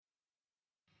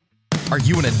Are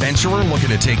you an adventurer looking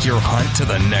to take your hunt to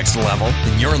the next level?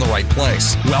 Then you're in the right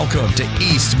place. Welcome to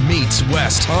East Meets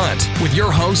West Hunt with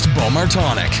your host, Bo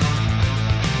Martonic.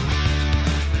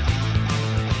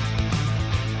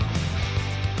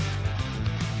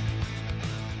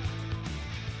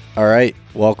 All right,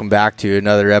 welcome back to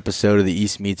another episode of the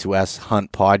East Meets West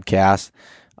Hunt podcast.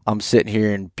 I'm sitting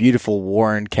here in beautiful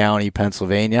Warren County,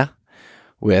 Pennsylvania,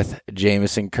 with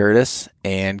Jameson Curtis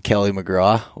and Kelly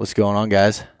McGraw. What's going on,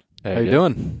 guys? How you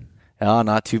doing? Oh,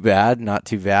 not too bad, not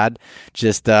too bad.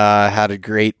 Just had a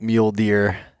great mule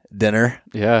deer dinner.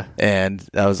 Yeah, and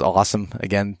that was awesome.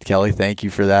 Again, Kelly, thank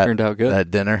you for that. Turned out good. That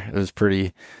dinner, it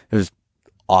was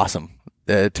awesome.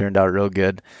 It turned out real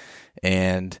good,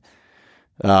 and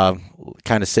kind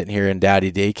of sitting here in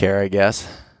daddy daycare, I guess.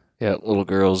 Yeah, little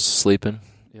girl's sleeping.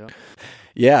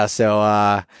 Yeah,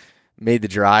 so made the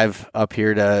drive up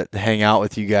here to hang out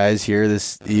with you guys here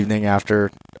this evening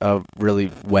after a really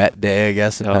wet day, I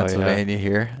guess, in Pennsylvania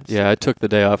here. Yeah, I took the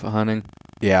day off of hunting.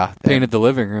 Yeah. Painted the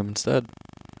living room instead.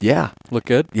 Yeah. Look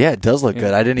good? Yeah, it does look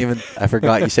good. I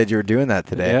forgot you said you were doing that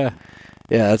today. Yeah.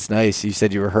 Yeah, that's nice. You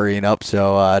said you were hurrying up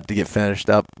to get finished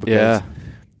up. Yeah.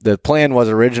 The plan was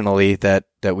originally that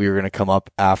we were going to come up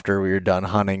after we were done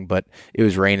hunting, but it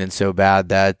was raining so bad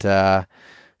that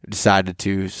decided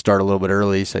to start a little bit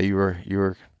early. So you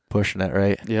were pushing it,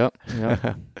 right? Yep.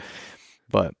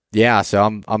 But yeah,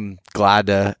 so I'm glad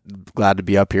to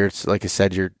be up here. It's like I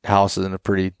said, your house is in a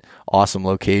pretty awesome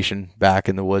location back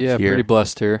in the woods here. Yeah, pretty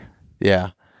blessed here.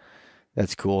 Yeah.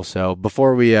 That's cool. So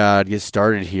before we get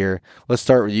started here, let's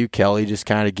start with you, Kelly. Just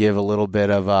kind of give a little bit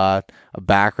of a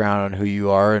background on who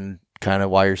you are and kind of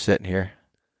why you're sitting here.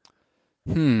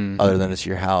 Other than it's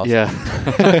your house. Yeah.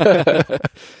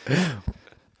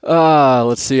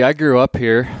 Let's see. I grew up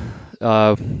here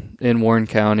in Warren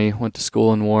County. Went to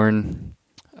school in Warren.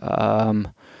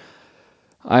 I'm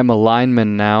a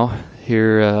lineman now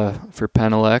here for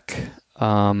Penelec.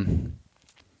 I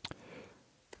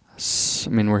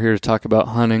mean, we're here to talk about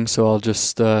hunting, so I'll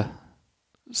just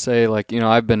say,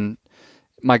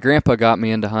 my grandpa got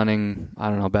me into hunting, I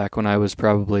don't know, back when I was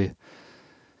probably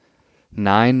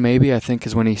 9, maybe, I think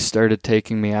is when he started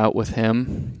taking me out with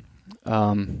him.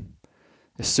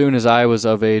 As soon as I was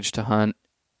of age to hunt,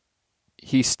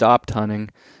 he stopped hunting.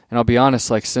 And I'll be honest,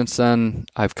 since then,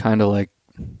 I've kind of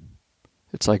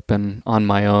it's been on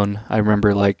my own. I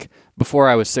remember before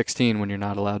I was 16, when you're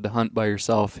not allowed to hunt by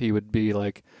yourself, he would be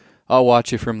like, I'll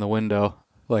watch you from the window,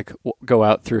 go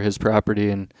out through his property.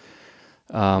 And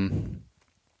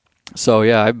so,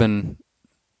 yeah, I've been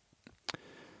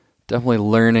definitely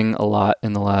learning a lot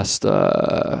in the last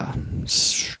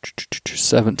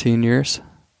 17 years,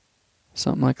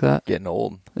 something like that. Getting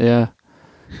old. Yeah,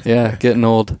 getting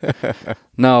old.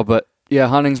 No, but yeah,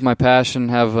 hunting's my passion.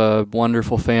 Have a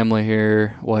wonderful family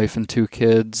here, wife and 2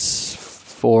 kids,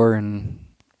 4 and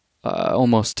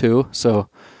almost 2, so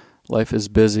life is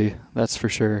busy, that's for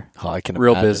sure. Oh, I can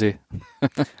real imagine.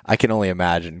 Busy. I can only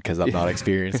imagine because I'm not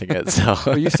experiencing it. So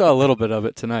well, you saw a little bit of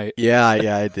it tonight. Yeah,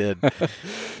 I did.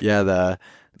 Yeah,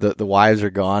 the wives are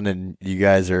gone and you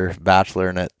guys are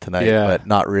bacheloring it tonight, but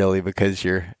not really because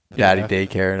you're daddy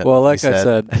daycare. And well, like I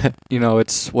said,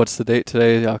 it's what's the date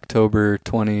today? October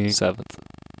 27th.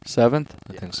 7th?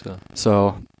 I think so.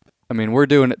 So, I mean, we're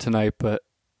doing it tonight, but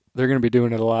they're going to be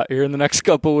doing it a lot here in the next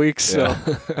couple weeks. So,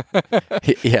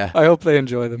 yeah. I hope they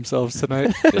enjoy themselves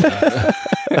tonight.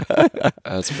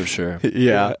 That's for sure.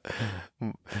 Yeah.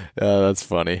 That's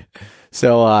funny.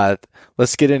 So,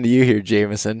 let's get into you here,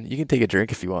 Jameson. You can take a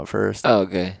drink if you want first. Oh,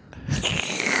 okay.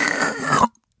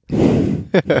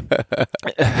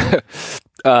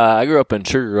 I grew up in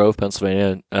Sugar Grove,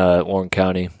 Pennsylvania, Warren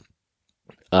County.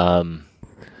 I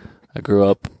grew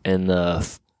up in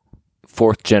the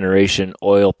 4th generation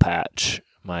oil patch.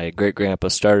 My great-grandpa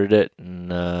started it, and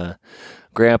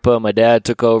my dad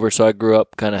took over, so I grew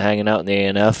up kind of hanging out in the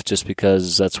A&F just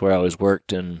because that's where I always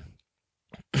worked. And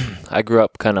I grew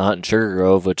up kind of hunting Sugar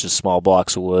Grove, which is small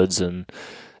blocks of woods, and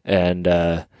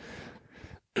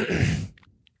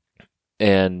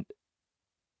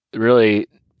really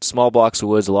small blocks of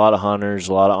woods, a lot of hunters,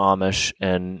 a lot of Amish,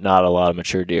 and not a lot of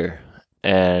mature deer.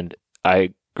 And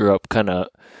I grew up kind of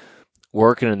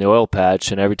working in the oil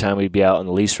patch, and every time we'd be out on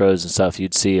the lease roads and stuff,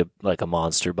 you'd see a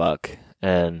monster buck.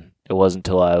 And it wasn't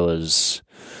until I was,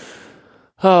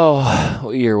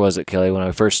 what year was it, Kelly, when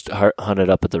I first hunted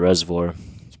up at the reservoir?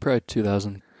 It's probably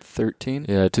 2013.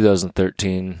 Yeah,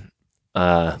 2013.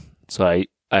 So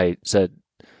I said,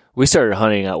 we started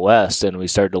hunting out west, and we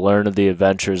started to learn of the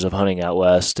adventures of hunting out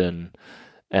west, and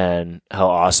how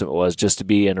awesome it was just to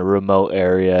be in a remote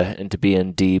area and to be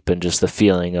in deep, and just the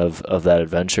feeling of that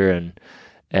adventure.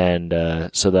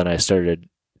 And so then I started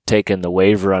taking the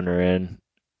wave runner in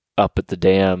up at the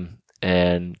dam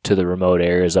and to the remote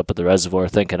areas up at the reservoir,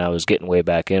 thinking I was getting way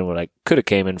back in when I could have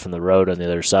came in from the road on the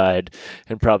other side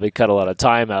and probably cut a lot of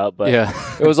time out. But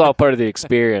it was all part of the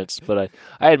experience. But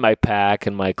I had my pack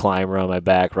and my climber on my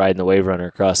back, riding the wave runner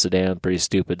across the dam. Pretty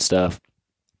stupid stuff.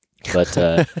 But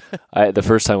the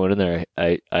first time I went in there,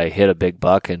 I hit a big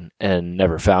buck and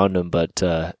never found him. But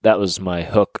that was my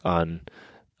hook on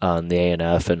the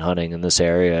A&F and hunting in this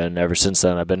area. And ever since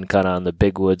then, I've been kind of on the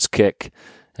big woods kick,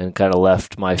 and kind of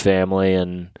left my family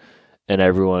and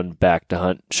everyone back to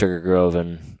hunt Sugar Grove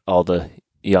and all the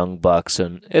young bucks.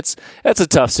 And it's a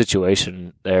tough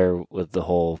situation there with the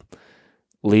whole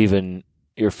leaving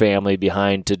your family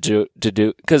behind to do,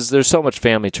 because there's so much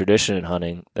family tradition in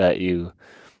hunting that you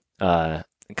kind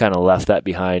of left that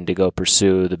behind to go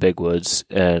pursue the big woods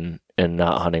and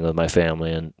not hunting with my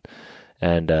family.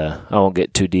 And I won't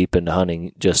get too deep into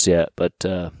hunting just yet, but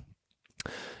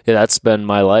yeah, that's been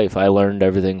my life. I learned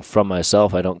everything from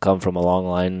myself. I don't come from a long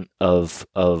line of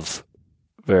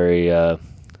very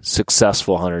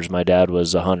successful hunters. My dad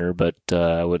was a hunter, but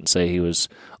I wouldn't say he was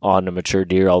on to mature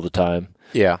deer all the time.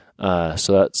 Yeah.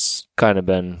 So that's kind of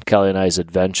been Kelly and I's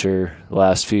adventure the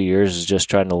last few years, is just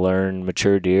trying to learn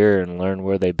mature deer and learn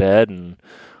where they bed and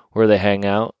where they hang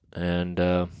out. And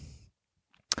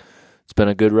it's been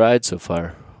a good ride so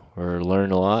far. We're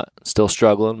learning a lot. Still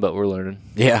struggling, but we're learning.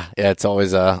 Yeah, it's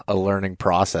always a learning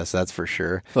process, that's for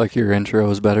sure. Like your intro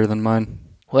was better than mine.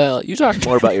 Well, you talked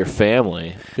more about your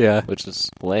family, Yeah. which is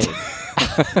lame.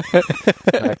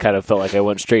 I kind of felt like I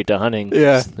went straight to hunting.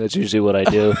 Yeah. That's usually what I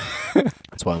do.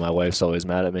 That's why my wife's always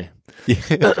mad at me.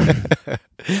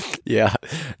 Yeah.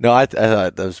 No, I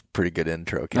thought that was a pretty good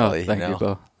intro, Kelly. Oh, thank you,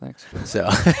 Bo. Thanks. So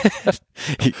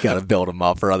you got to build him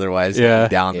up, or otherwise Yeah. he'll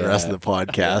be down the Yeah. rest of the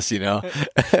podcast, you know.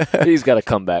 He's got a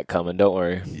comeback coming. Don't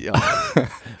worry. Yeah.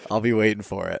 I'll be waiting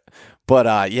for it.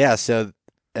 But yeah, so,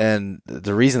 and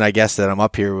the reason I guess that I'm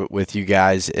up here with you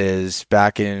guys is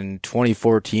back in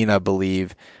 2014, I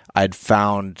believe, I'd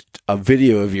found a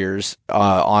video of yours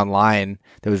online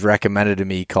that was recommended to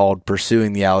me called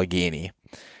Pursuing the Allegheny.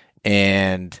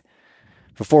 And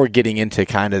before getting into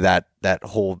kind of that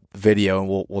whole video,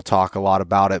 and we'll talk a lot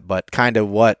about it, but kind of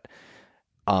what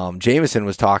Jameson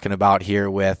was talking about here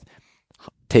with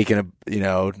taking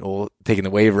the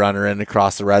wave runner in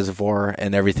across the reservoir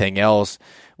and everything else,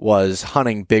 was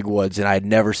hunting big woods. And I'd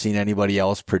never seen anybody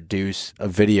else produce a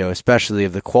video, especially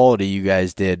of the quality you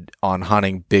guys did on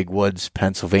hunting big woods,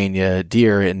 Pennsylvania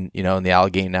deer in the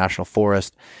Allegheny National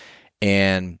Forest.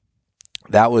 And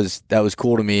that was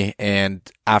cool to me. And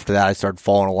after that, I started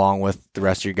following along with the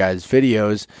rest of your guys'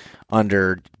 videos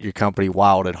under your company,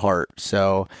 Wild at Heart.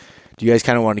 So do you guys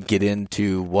kind of want to get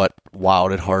into what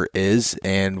Wild at Heart is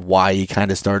and why you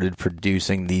kind of started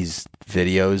producing these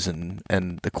videos,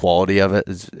 and the quality of it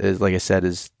is like I said,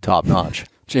 is top notch?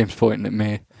 James pointing at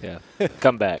me. Yeah.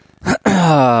 Come back.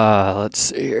 Let's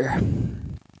see here.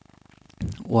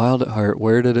 Wild at Heart,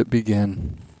 where did it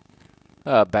begin?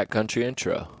 Backcountry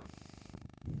intro.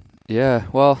 Yeah,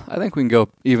 well, I think we can go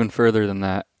even further than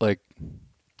that. Like,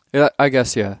 yeah, I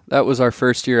guess, yeah. That was our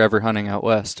first year ever hunting out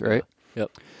west, right?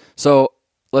 Yep. So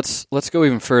let's go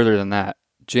even further than that.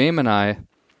 James and I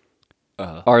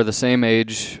are the same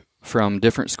age from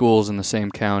different schools in the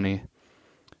same county.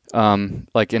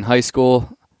 Like in high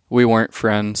school, we weren't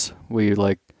friends. We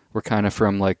were kind of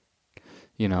from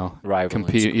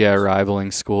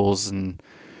rivaling schools, and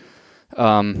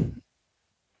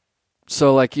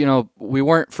so we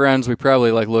weren't friends. We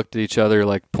probably looked at each other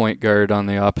like point guard on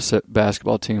the opposite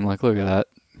basketball team. Like, look at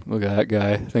that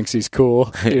guy, thinks he's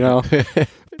cool,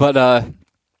 But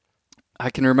I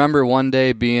can remember one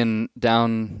day being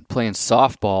down playing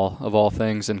softball, of all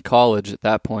things, in college at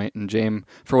that point, and James,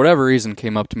 for whatever reason,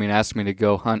 came up to me and asked me to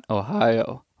go hunt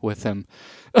Ohio with him.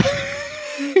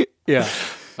 Yeah.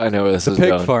 I know where this is going.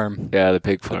 going. The pig farm. Yeah, the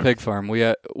pig farm. The pig farm.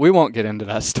 We won't get into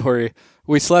that story.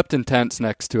 We slept in tents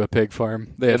next to a pig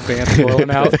farm. They had fans blowing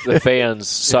out. The fans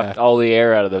sucked all the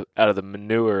air out of the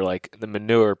manure, like the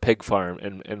manure pig farm,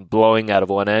 and blowing out of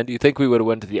one end. You think we would have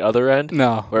went to the other end?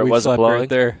 No, where it we wasn't slept blowing right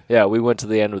there. Yeah, we went to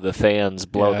the end where the fans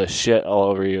blow the shit all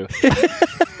over you.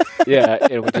 Yeah,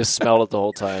 and we just smelled it the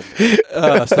whole time.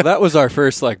 So that was our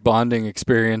first bonding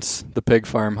experience, the pig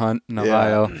farm hunt in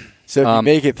Ohio. So if you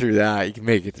make it through that, you can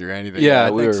make it through anything. Yeah,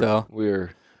 I we think were, so. We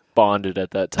were bonded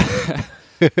at that time.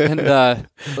 And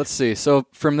let's see. So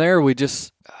from there,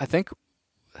 I think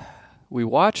we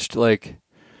watched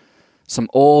some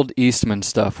old Eastman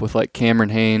stuff with Cameron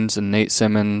Hanes and Nate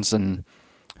Simmons, and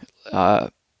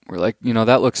we're like,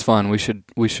 that looks fun. We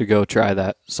should go try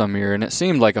that some year. And it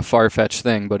seemed like a far-fetched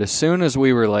thing, but as soon as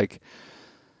we were like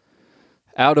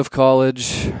out of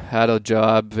college, had a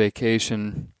job,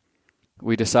 vacation,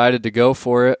 we decided to go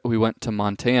for it. We went to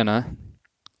Montana,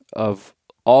 of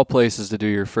all places to do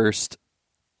your first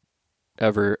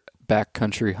ever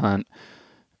backcountry hunt.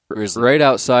 Right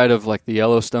outside of like the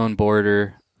Yellowstone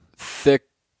border, thick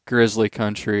grizzly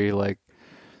country. Like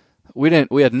we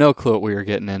had no clue what we were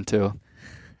getting into.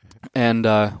 And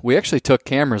we actually took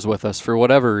cameras with us for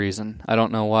whatever reason. I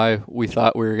don't know why we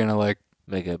thought we were going to like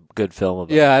make a good film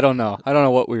of it. Yeah, I don't know. I don't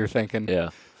know what we were thinking. Yeah.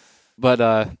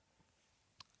 But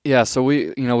yeah, so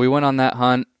we went on that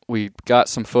hunt. We got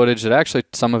some footage that actually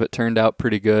some of it turned out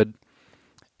pretty good.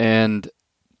 And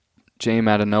James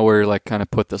out of nowhere like kind of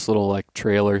put this little like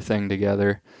trailer thing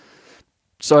together.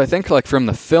 So I think like from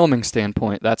the filming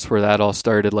standpoint, that's where that all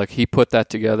started. Like he put that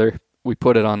together. We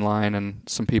put it online and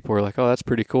some people were like, "Oh, that's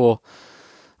pretty cool."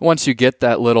 Once you get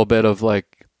that little bit of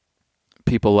like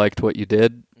people liked what you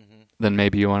did, then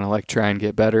maybe you want to like try and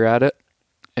get better at it.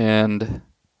 And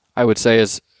I would say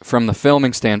is from the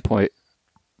filming standpoint,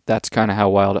 that's kind of how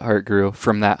Wild at Heart grew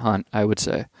from that hunt, I would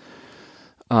say.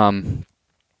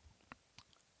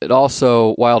 It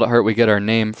also, Wild at Heart, we get our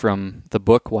name from the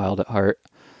book Wild at Heart,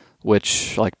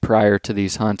 which like prior to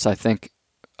these hunts, I think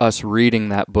us reading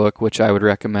that book, which I would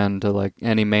recommend to like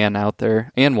any man out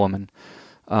there and woman.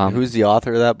 Who's the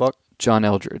author of that book? John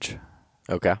Eldridge.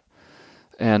 Okay.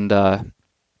 And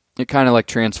it kind of like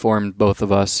transformed both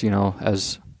of us,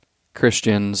 as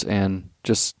Christians and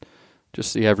just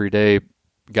the everyday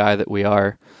guy that we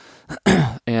are.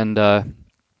 And where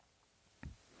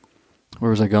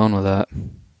was I going with that?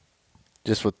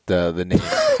 Just with the name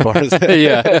as far as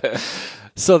yeah.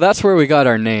 So that's where we got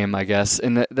our name, I guess.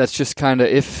 And that's just kind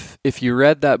of, if you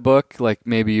read that book, like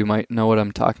maybe you might know what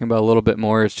I'm talking about a little bit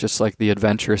more. It's just like the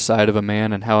adventurous side of a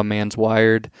man and how a man's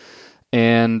wired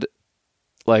and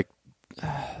like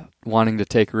wanting to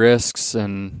take risks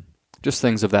and just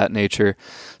things of that nature.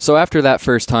 So after that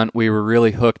first hunt, we were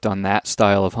really hooked on that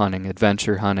style of hunting,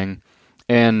 adventure hunting,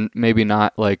 and maybe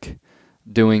not like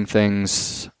doing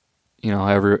things,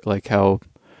 how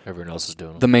everyone else is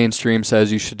doing the mainstream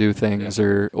says you should do things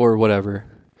or whatever.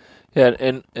 Yeah,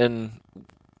 and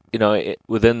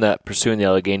within that Pursuing the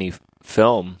Allegheny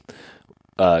film,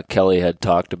 Kelly had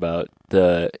talked about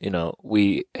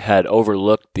we had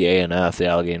overlooked the ANF, the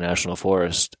Allegheny National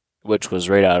Forest, which was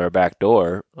right out our back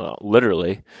door,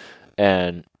 literally,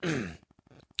 and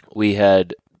we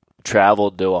had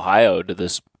traveled to Ohio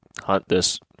to hunt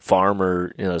this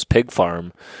farmer, this pig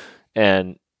farm,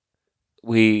 and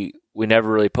we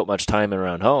never really put much time in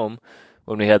around home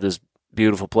when we had this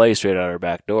beautiful place right out our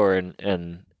back door,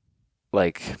 and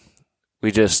like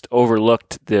we just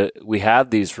overlooked we have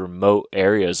these remote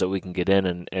areas that we can get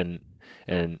in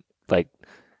and like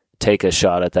take a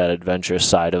shot at that adventurous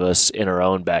side of us in our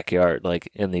own backyard, like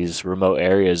in these remote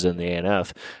areas in the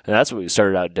ANF. And that's what we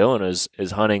started out doing is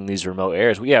hunting these remote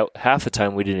areas. Half the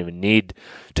time we didn't even need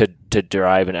to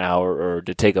drive an hour or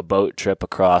to take a boat trip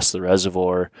across the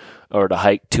reservoir or to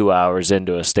hike 2 hours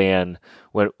into a stand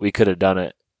when we could have done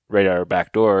it right at our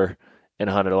back door and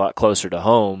hunted a lot closer to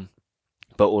home.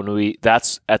 But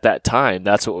at that time,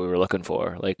 that's what we were looking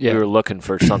for. Like we were looking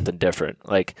for something different.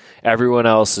 Like everyone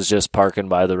else is just parking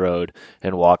by the road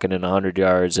and walking in 100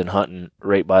 yards and hunting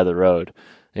right by the road.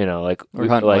 Or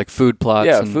hunting like food plots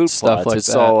and food stuff plots. like it's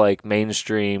that. all like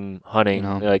mainstream hunting,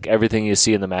 like everything you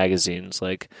see in the magazines,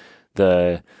 like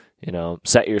the,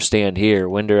 set your stand here,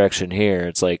 wind direction here.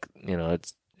 It's like,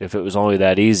 it's if it was only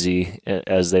that easy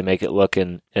as they make it look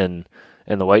in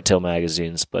the whitetail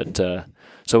magazines. But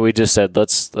so we just said,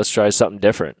 let's try something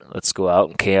different. Let's go out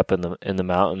and camp in the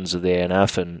mountains of the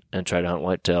ANF and try to hunt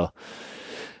whitetail.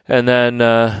 And then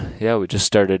we just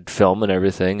started filming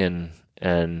everything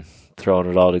and throwing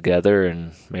it all together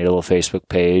and made a little Facebook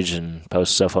page and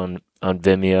post stuff on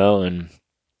Vimeo and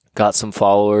got some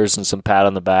followers and some pat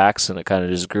on the backs, and it kind of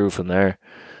just grew from there.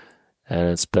 And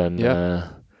it's been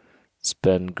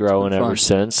growing ever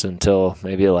since until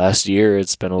maybe last year.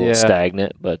 It's been a little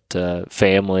stagnant, but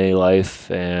family life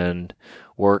and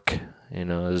work,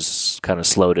 has kind of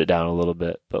slowed it down a little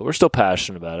bit. But we're still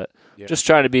passionate about it. Yeah. Just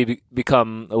trying to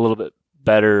become a little bit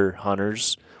better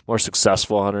hunters, more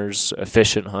successful hunters,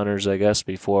 efficient hunters, I guess,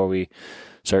 before we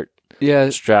start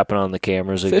strapping on the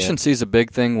cameras again. Efficiency is a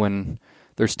big thing when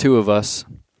there's two of us.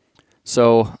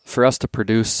 So for us to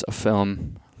produce a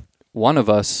film, one of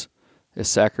us is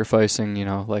sacrificing,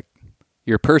 like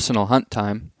your personal hunt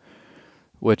time,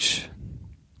 which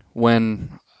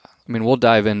we'll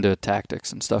dive into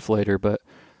tactics and stuff later, but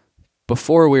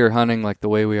before we were hunting like the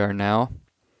way we are now,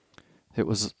 it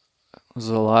was a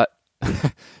lot.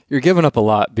 You're giving up a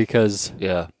lot because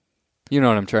Yeah. you know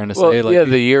what I'm trying to Well, say. Like, yeah,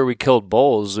 the year we killed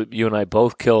bulls, you and I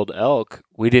both killed elk.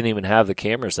 We didn't even have the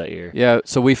cameras that year. yeah.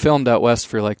 So we filmed out west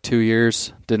for like 2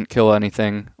 years, didn't kill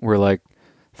anything. We're like,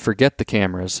 forget the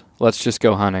cameras. Let's just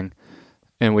go hunting.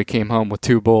 And we came home with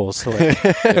 2 bulls. So like,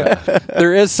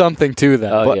 there is something to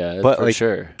that. Oh, But- yeah, but, for like,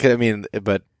 sure. 'Cause, I mean,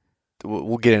 but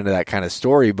we'll get into that kind of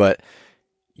story. But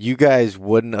you guys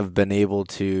wouldn't have been able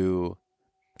to.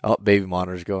 Oh, baby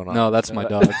monitor's going on. No, that's my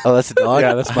dog. Oh, that's a dog.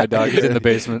 Yeah, that's my dog. He's in the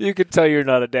basement. You could tell you're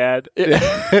not a dad.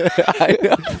 I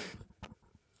know.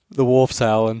 The wolf's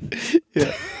howling.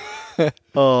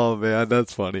 Oh man,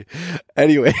 that's funny.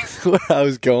 Anyways, where I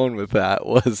was going with that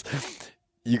was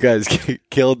you guys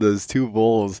killed those 2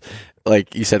 bulls,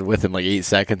 like you said, within like 8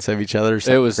 seconds of each other. Or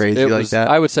something It was crazy it like was, that.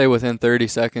 I would say within 30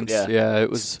 seconds. Yeah. Yeah, it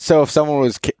was. So if someone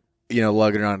was,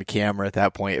 lugging around a camera at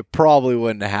that point, it probably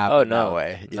wouldn't have happened Oh, no. that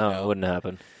way. you No, know? it wouldn't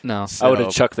happen. No. So- I would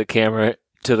have chucked the camera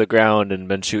to the ground and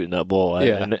been shooting that bull.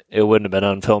 Yeah. And it wouldn't have been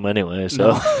on film anyway.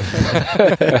 So,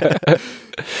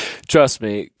 trust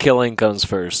me, killing comes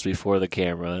first before the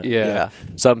camera. Yeah.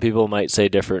 Some people might say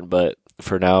different, but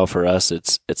for now, for us,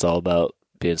 it's all about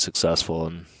being successful,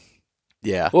 and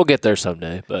Yeah. we'll get there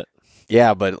someday. But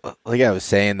Yeah, but like I was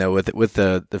saying though, with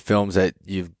the films that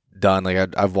you've done, like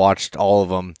I've watched all of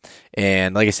them,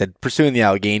 and like I said, Pursuing the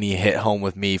Allegheny hit home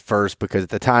with me first because at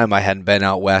the time I hadn't been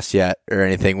out west yet or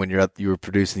anything when you were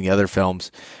producing the other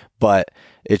films, but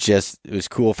it was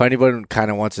cool. If anyone kind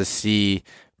of wants to see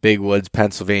big woods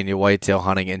Pennsylvania whitetail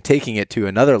hunting and taking it to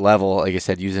another level, like I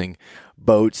said, using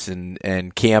boats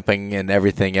and camping and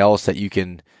everything else, that you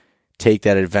can take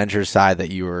that adventure side that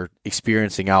you were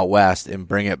experiencing out west and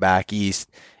bring it back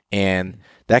east, and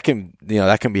that can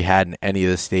be had in any of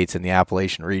the states in the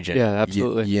Appalachian region. Yeah,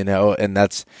 absolutely. And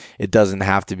it doesn't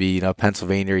have to be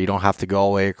Pennsylvania. You don't have to go all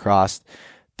the way across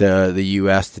the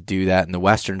U.S. to do that. In the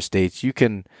western states, you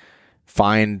can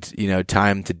find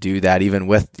time to do that. Even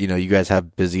with you guys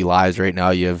have busy lives right now.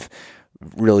 You have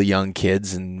really young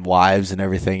kids and wives and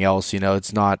everything else.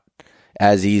 It's not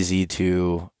as easy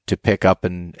to pick up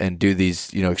and do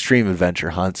these extreme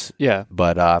adventure hunts. Yeah.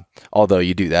 But although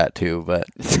you do that too, but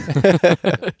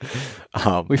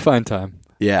We find time.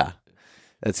 yeah,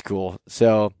 that's cool.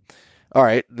 So, all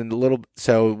right, then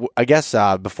I guess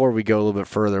before we go a little bit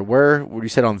further, where you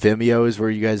said on Vimeo is where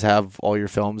you guys have all your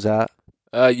films at?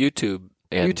 YouTube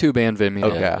and YouTube and Vimeo.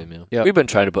 Okay. yeah, Vimeo. Yep. We've been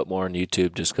trying to put more on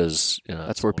YouTube just because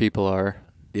That's where people are.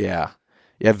 Yeah,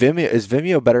 Vimeo, is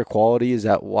Vimeo better quality? Is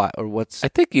that why, or what's? I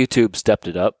think YouTube stepped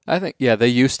it up. I think, they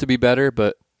used to be better,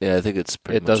 but Yeah, I think it's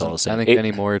pretty it much doesn't. all the same. I think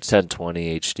anymore it's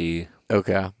 1020 HD,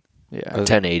 Okay, yeah.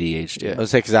 1080 HD. Yeah. I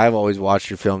was saying because I've always watched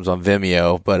your films on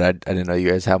Vimeo, but I didn't know you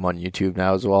guys have them on YouTube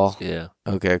now as well. Yeah.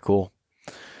 Okay, cool.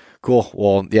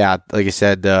 Well, yeah, like I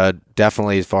said,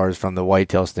 definitely as far as from the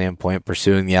whitetail standpoint,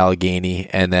 Pursuing the Allegheny,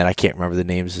 and then I can't remember the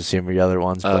names of some of the other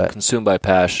ones, but Consumed by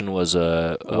Passion was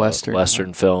a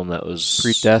Western film that was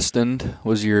Predestined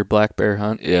was your black bear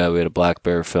hunt. Yeah, we had a black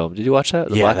bear film. Did you watch that?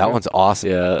 The yeah, black that bear? one's awesome.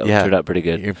 Yeah, it Yeah. turned out pretty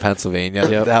good. You're in Pennsylvania.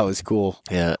 Yep. That was cool.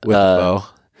 Yeah. With the bow.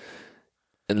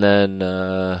 And then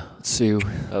Let's see.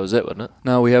 that was it, wasn't it?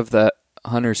 No, we have that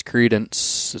Hunter's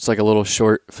Credence. It's like a little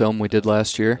short film we did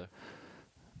last year.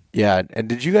 Yeah, and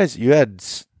did you had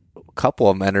a couple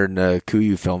of them entered in the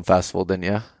Kuyu Film Festival, didn't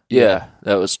you? Yeah,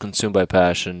 that was Consumed by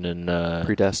Passion and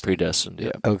Predestined.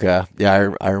 Yeah. Okay.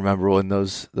 Yeah, I remember when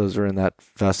those were in that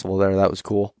festival there. That was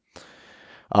cool.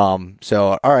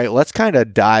 So, all right, let's kind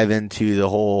of dive into the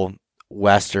whole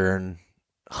Western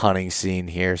hunting scene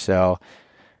here. So,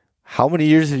 how many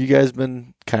years have you guys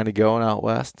been kind of going out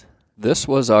west? This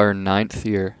was our 9th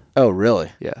year. Oh,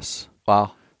 really? Yes.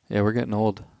 Wow. Yeah, we're getting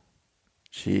old.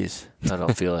 Jeez. I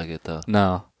don't feel like it though.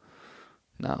 No,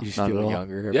 You not at feel all.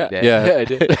 younger every Yeah. day. Yeah. I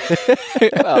did.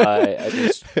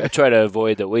 Well, I try to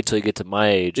avoid that. Wait till you get to my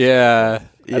age. Yeah.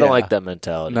 I don't like that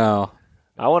mentality. No.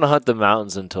 I want to hunt the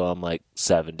mountains until I'm like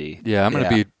 70. Yeah, I'm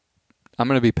Yeah.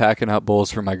 gonna be packing out bulls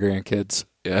for my grandkids.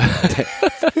 Yeah.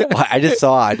 Well, I just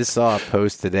saw a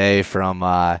post today from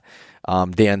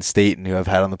Dan Staten, who I've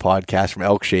had on the podcast, from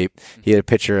Elk Shape. He had a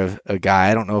picture of a guy.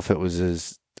 I don't know if it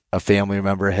was a family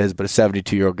member of his, but a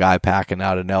 72-year-old guy packing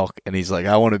out an elk, and he's like,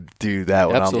 "I want to do that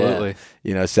when Absolutely.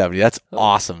 I'm 70." That's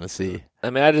awesome to see. I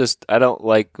mean, I don't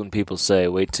like when people say,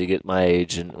 wait till you get my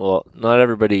age. And, well, not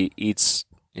everybody eats,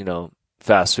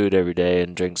 fast food every day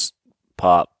and drinks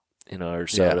pop, or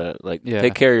soda. Yeah.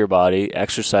 Take care of your body,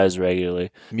 exercise regularly.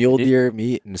 Mule deer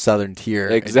meat and Southern tier.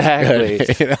 Exactly.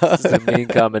 You know? This is a mean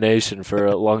combination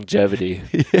for longevity.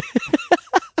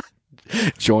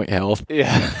 Joint health.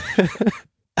 Yeah.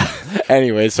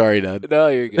 Anyway, sorry to No,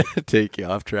 you're good. take you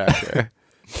off track there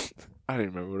I don't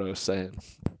even remember what I was saying.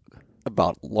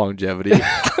 about longevity.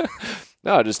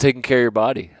 No, just taking care of your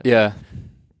body. Yeah.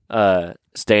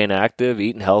 Staying active,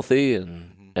 eating healthy,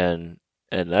 and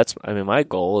that's. I mean, my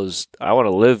goal is I want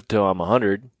to live till I'm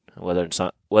 100, whether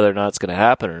or not it's going to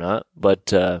happen or not.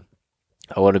 But I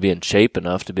want to be in shape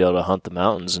enough to be able to hunt the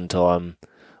mountains until I'm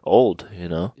old.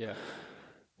 Yeah.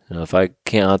 If I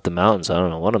can't hunt the mountains, I don't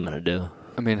know what I'm going to do.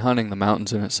 I mean, hunting the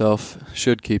mountains in itself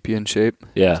should keep you in shape.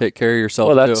 Yeah. Take care of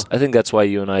yourself, Well, too. I think that's why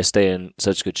you and I stay in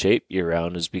such good shape year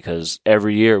round, is because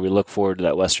every year we look forward to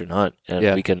that Western hunt, and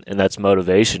and that's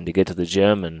motivation to get to the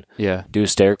gym and do a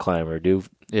stair climb or do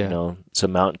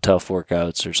some mountain tough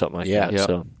workouts or something like that. Yeah.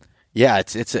 So Yeah,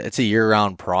 it's a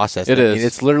year-round process. It is. mean,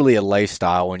 it's literally a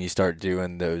lifestyle when you start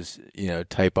doing those,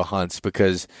 type of hunts,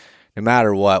 because no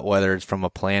matter what, whether it's from a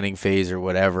planning phase or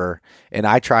whatever, and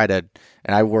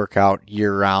I work out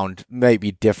year-round,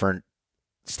 maybe different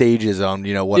stages on,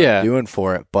 what I'm doing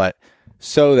for it, but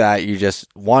so that you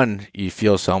you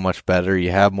feel so much better,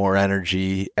 you have more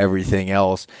energy, everything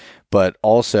else, but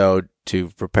also to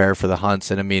prepare for the hunts.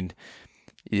 And I mean,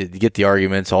 you get the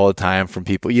arguments all the time from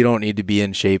people, you don't need to be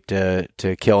in shape to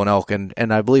kill an elk, and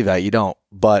I believe that you don't,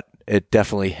 but it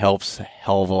definitely helps a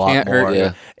hell of a lot Can't more. hurt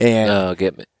you. And no,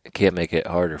 can't make it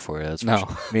harder for you. That's for sure.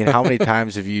 I mean, how many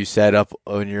times have you said up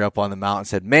when you're up on the mountain,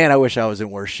 said, "Man, I wish I was in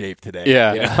worse shape today."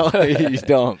 Yeah. You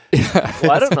don't.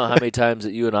 Well, I don't know how many times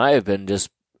that you and I have been just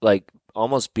like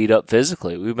almost beat up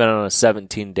physically. We've been on a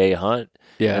 17-day hunt,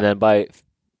 and then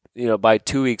by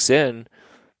 2 weeks in,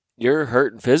 you're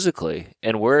hurting physically,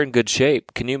 and we're in good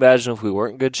shape. Can you imagine if we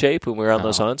weren't in good shape when we were on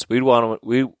those hunts? We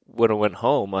would have went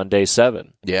home on day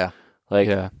 7. Yeah.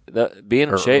 Being in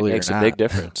Or shape earlier makes a than big that.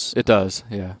 difference. It does.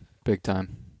 Yeah. Big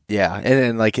time. Yeah, and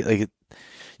then like you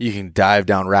can dive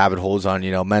down rabbit holes on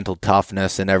mental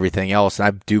toughness and everything else. And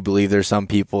I do believe there's some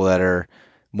people that are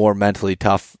more mentally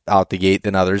tough out the gate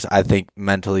than others. I think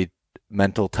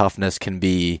mental toughness can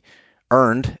be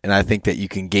earned, and I think that you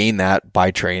can gain that by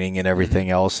training and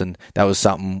everything else. And that was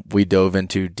something we dove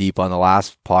into deep on the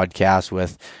last podcast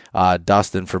with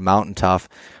Dustin for Mountain Tough.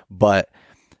 But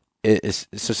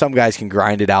so some guys can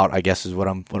grind it out, I guess, is what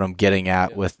I'm getting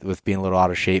at with being a little out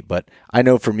of shape. But I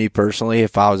know for me personally,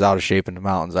 if I was out of shape in the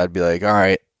mountains, I'd be like, all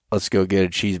right, let's go get a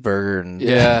cheeseburger. And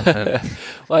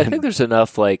Well, I think there's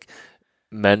enough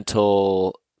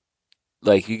mental,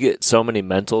 you get so many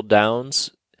mental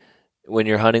downs when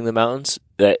you're hunting the mountains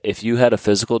that if you had a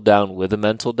physical down with a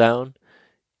mental down,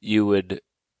 you would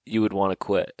want to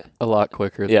quit a lot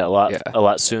quicker. A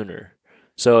lot sooner.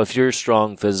 So if you're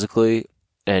strong physically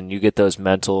and you get those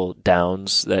mental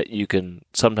downs, that you can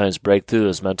sometimes break through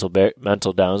those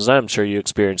mental downs. And I'm sure you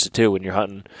experience it too when you're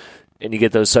hunting, and you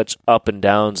get those such up and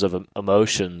downs of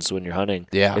emotions when you're hunting.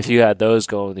 Yeah. If you had those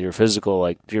going with your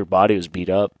physical, your body was beat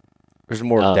up. There's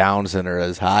more downs than there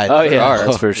is highs. Oh yeah,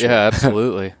 that's for sure. Yeah,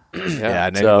 absolutely. Yeah,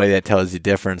 and anybody that tells you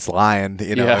different's lying.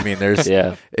 I mean, there's,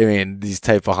 I mean, these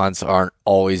type of hunts aren't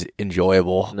always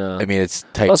enjoyable. No. I mean, it's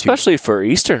type especially for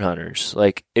Eastern hunters.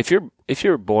 If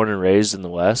you're born and raised in the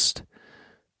West,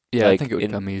 I think it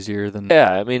would come easier than.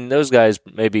 Yeah, I mean, those guys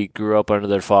maybe grew up under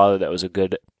their father that was a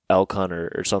good elk hunter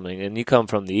or something, and you come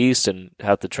from the East and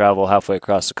have to travel halfway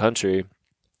across the country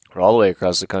or all the way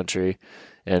across the country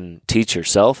and teach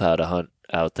yourself how to hunt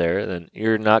out there, then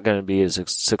you're not going to be as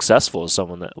successful as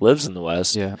someone that lives in the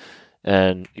West. Yeah.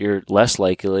 And you're less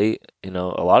likely, a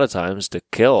lot of times to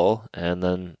kill, and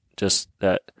then just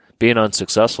that being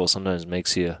unsuccessful sometimes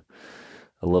makes you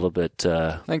a little bit...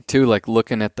 I think, too,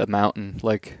 looking at the mountain,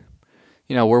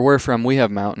 where we're from, we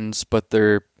have mountains, but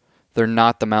they're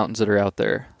not the mountains that are out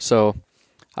there. So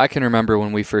I can remember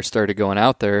when we first started going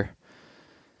out there,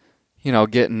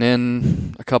 getting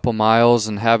in a couple miles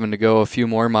and having to go a few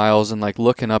more miles and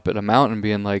looking up at a mountain and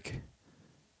being like,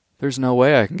 there's no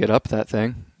way I can get up that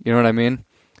thing. You know what I mean?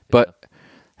 Yeah. But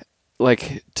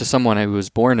to someone who was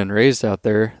born and raised out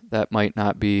there, that might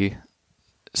not be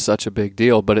such a big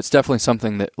deal, but it's definitely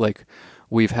something that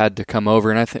we've had to come over.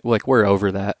 And I think we're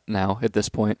over that now at this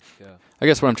point. Yeah. I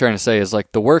guess what I'm trying to say is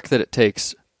the work that it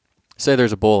takes, say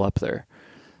there's a bull up there,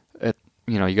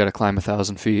 you got to climb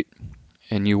 1,000 feet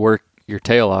and you work your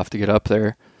tail off to get up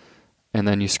there, and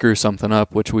then you screw something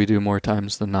up, which we do more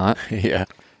times than not. Yeah.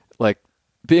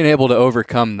 Being able to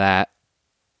overcome that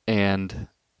and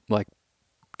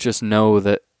just know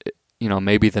that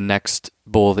maybe the next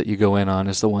bull that you go in on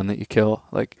is the one that you kill.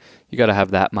 You got to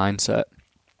have that mindset,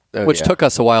 which took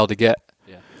us a while to get.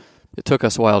 Yeah. It took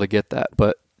us a while to get that,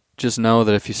 but just know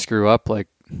that if you screw up,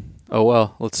 oh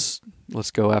well, let's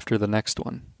go after the next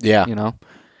one. Yeah.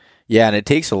 Yeah, and it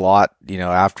takes a lot,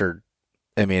 after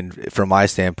I mean, from my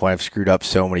standpoint, I've screwed up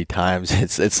so many times.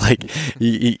 It's like,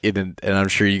 and I'm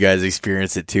sure you guys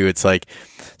experience it too. It's like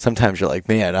sometimes you're like,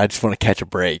 man, I just want to catch a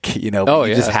break, you know. But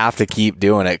you just have to keep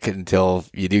doing it until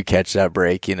you do catch that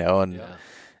break, you know.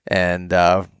 And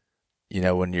you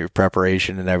know, when your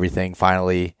preparation and everything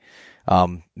finally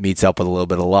meets up with a little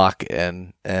bit of luck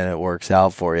and it works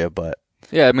out for you. But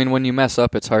yeah, I mean, when you mess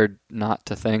up, it's hard not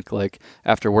to think, like,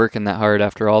 after working that hard,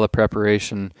 after all the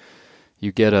preparation,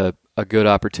 you get a good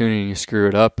opportunity and you screw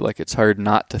it up. Like, it's hard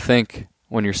not to think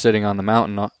when you're sitting on the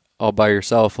mountain all by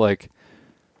yourself, like,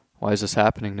 why is this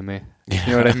happening to me? You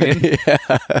know what I mean?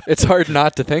 Yeah. It's hard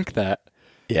not to think that.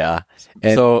 Yeah.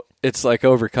 And so it's like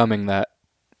overcoming that,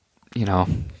 you know,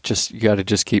 you got to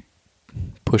just keep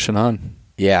pushing on.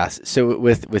 Yeah. So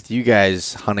with you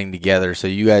guys hunting together, so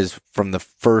you guys from the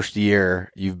first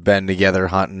year you've been together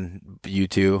hunting, you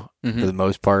two, for the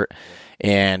most part,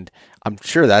 and I'm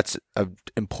sure that's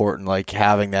important, like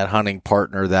having that hunting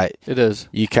partner that it is.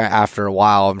 You can, after a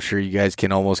while, I'm sure you guys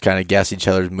can almost kind of guess each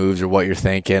other's moves or what you're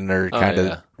thinking, or kind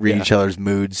of read each other's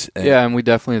moods. And we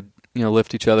definitely, you know,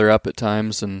 lift each other up at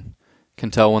times and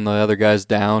can tell when the other guy's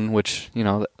down, which, you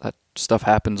know, that stuff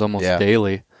happens almost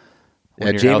daily.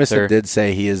 Yeah, Jameson did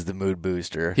say he is the mood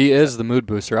booster. He is the mood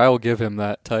booster. I will give him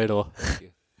that title.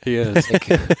 He is.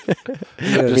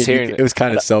 Just hearing it was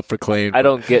kind of self-proclaimed. I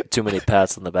don't get too many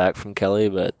pats on the back from Kelly,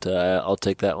 but I'll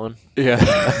take that one. Yeah.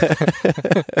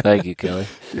 Thank you, Kelly.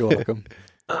 You're welcome.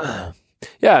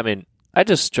 Yeah, I mean, I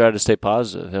just try to stay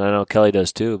positive, and I know Kelly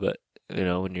does too. But you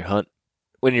know,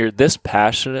 when you're this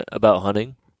passionate about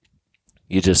hunting,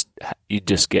 you just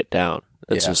get down.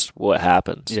 That's just what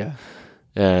happens. Yeah.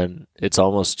 And it's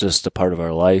almost just a part of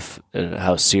our life and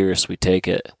how serious we take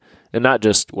it. And not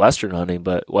just Western hunting,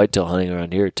 but whitetail hunting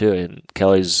around here too. And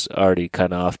Kelly's already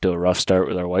kind of off to a rough start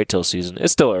with our whitetail season.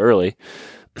 It's still early,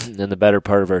 and the better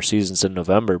part of our season's in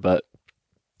November. But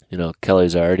you know,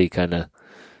 Kelly's already kind of.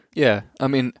 Yeah, I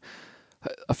mean,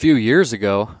 a few years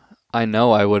ago, I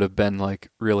know I would have been like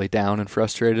really down and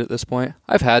frustrated at this point.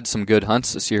 I've had some good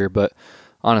hunts this year, but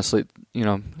honestly, you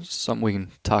know, something we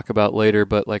can talk about later.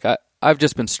 But like I've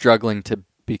just been struggling to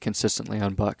be consistently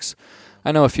on bucks.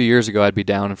 I know a few years ago I'd be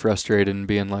down and frustrated and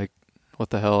being like,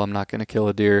 what the hell, I'm not going to kill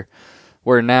a deer.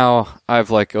 Where now I've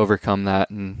like overcome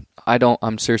that, and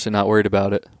I'm seriously not worried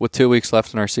about it. With 2 weeks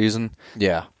left in our season,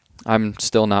 I'm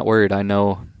still not worried. I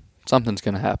know something's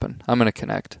going to happen. I'm going to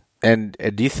connect. And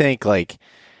do you think, like,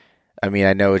 I mean,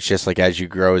 I know it's just like as you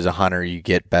grow as a hunter, you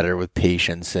get better with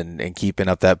patience and keeping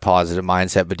up that positive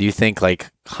mindset. But do you think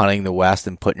like hunting the West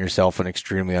and putting yourself in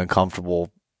extremely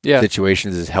uncomfortable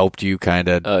situations has helped you kind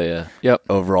of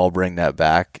overall bring that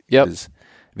back? Yep. I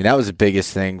mean, that was the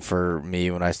biggest thing for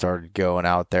me when I started going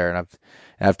out there, and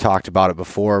I've talked about it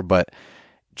before, but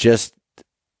just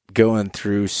going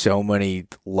through so many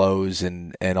lows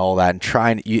and all that,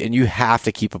 and you have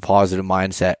to keep a positive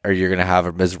mindset or you're going to have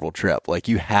a miserable trip. Like,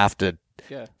 you have to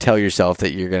tell yourself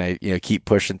that you're going to, you know, keep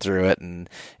pushing through it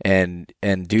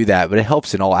and do that. But it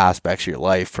helps in all aspects of your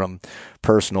life, from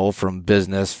personal, from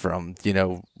business, from, you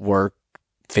know, work,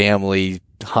 family,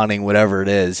 hunting, whatever it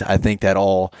is. I think that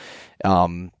all,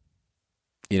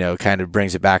 you know, kind of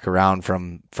brings it back around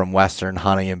from Western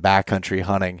hunting and backcountry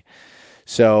hunting.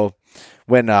 So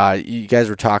when you guys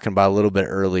were talking about a little bit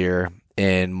earlier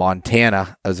in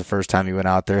Montana, that was the first time you went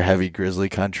out there, heavy grizzly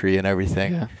country and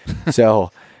everything. Yeah.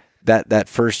 So that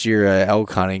first year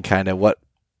elk hunting, kind of, what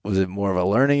was it, more of a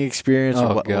learning experience? Oh,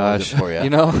 or what gosh. was it for you? You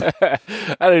know, I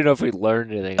don't even know if we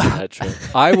learned anything on that trip.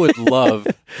 I would love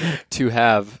to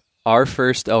have our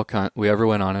first elk hunt we ever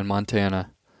went on in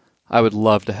Montana. I would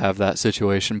love to have that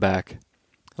situation back.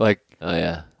 Like, oh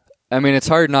yeah. I mean, it's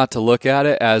hard not to look at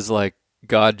it as like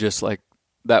God just like,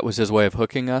 that was his way of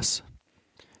hooking us.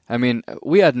 I mean,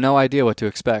 we had no idea what to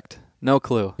expect. No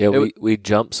clue. Yeah, we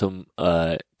jumped some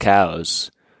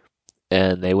cows,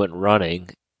 and they went running,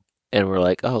 and we're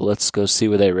like, oh, let's go see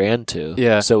where they ran to.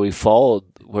 Yeah. So we followed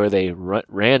where they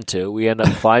ran to. We ended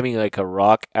up climbing like a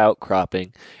rock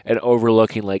outcropping and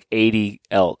overlooking like 80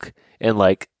 elk and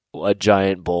like a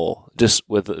giant bull, just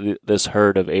with this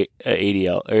herd of 80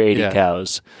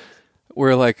 cows.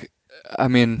 We're like, I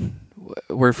mean,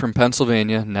 we're from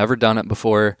Pennsylvania, never done it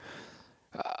before.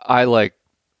 I like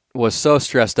was so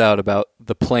stressed out about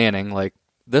the planning. Like,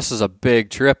 this is a big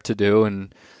trip to do,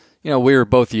 and you know, we were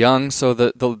both young, so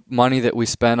the money that we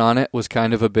spent on it was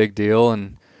kind of a big deal.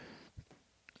 And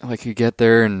like, you get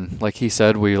there, and like he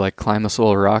said, we like climb this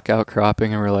little rock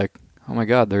outcropping, and we're like, oh my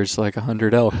God, there's like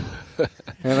 100 elk.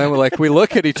 And then we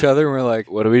look at each other, and we're like,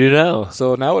 what do we do now?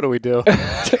 So now what do we do?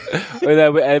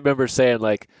 I remember saying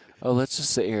like, oh, let's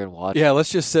just sit here and watch. Yeah,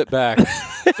 let's just sit back.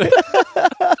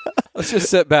 let's just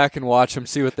sit back and watch them,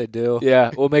 see what they do.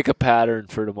 Yeah, we'll make a pattern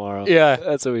for tomorrow. Yeah.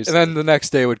 That's what we And said. then the next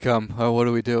day would come. Oh, what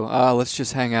do we do? Let's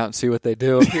just hang out and see what they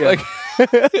do. Like,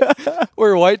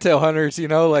 we're whitetail hunters,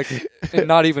 like, and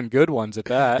not even good ones at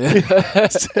that.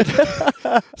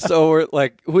 So we're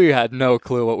like, we had no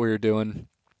clue what we were doing.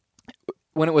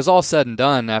 When it was all said and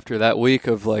done, after that week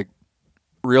of like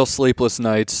real sleepless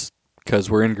nights, because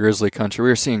we're in grizzly country, we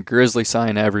were seeing grizzly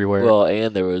sign everywhere. Well,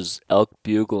 and there was elk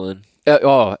bugling. Every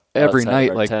outside night,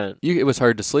 of our like tent. it was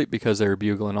hard to sleep because they were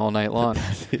bugling all night long.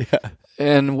 Yeah.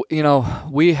 And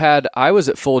I was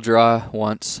at full draw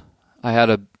once. I had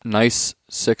a nice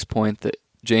 6-point that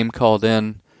James called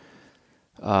in.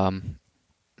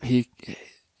 It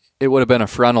would have been a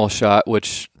frontal shot,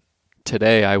 which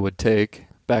today I would take.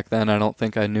 Back then, I don't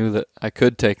think I knew that I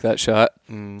could take that shot.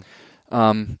 Mm.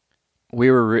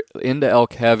 We were into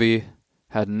elk heavy,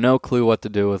 had no clue what to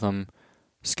do with them,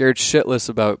 scared shitless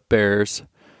about bears.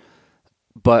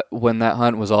 But when that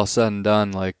hunt was all said and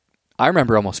done, like, I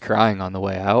remember almost crying on the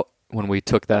way out when we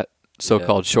took that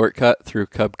so-called shortcut through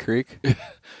Cub Creek.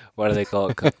 Why do they call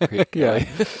it Cub Creek? Yeah.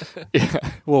 Yeah.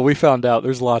 Well, we found out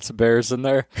there's lots of bears in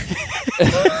there.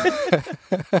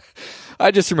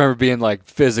 I just remember being like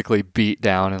physically beat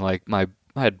down and like I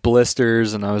had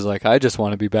blisters and I was like, I just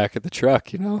want to be back at the truck,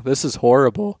 This is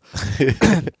horrible.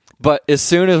 But as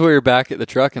soon as we were back at the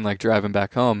truck and like driving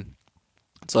back home,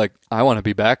 it's like, I want to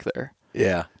be back there.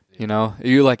 Yeah.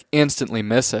 You like instantly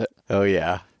miss it. Oh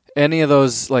yeah. Any of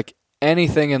those, like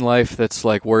anything in life that's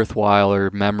like worthwhile or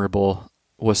memorable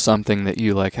was something that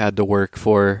you like had to work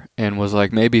for and was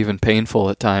like maybe even painful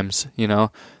at times,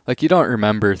 like you don't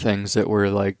remember things that were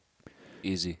like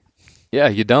Easy. Yeah,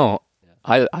 you don't.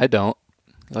 I don't.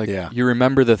 Like Yeah. you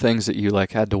remember the things that you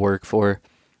like had to work for.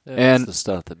 Yeah, And- that's the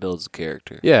stuff that builds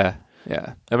character. Yeah.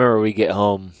 Yeah. I remember we get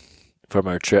home from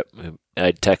our trip, and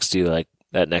I'd text you like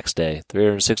that next day,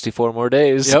 364 more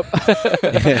days.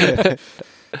 Yep.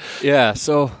 Yeah,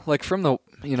 so like from the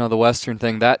the Western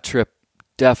thing, that trip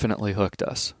definitely hooked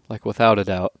us, like without a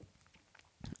doubt.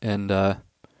 And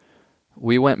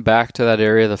we went back to that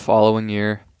area the following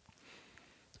year,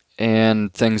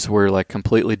 and things were like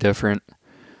completely different.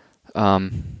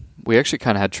 We actually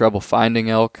kind of had trouble finding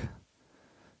elk.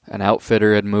 An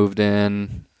outfitter had moved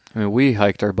in. I mean, we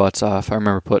hiked our butts off. I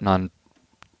remember putting on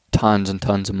tons and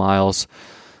tons of miles.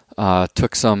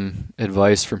 Took some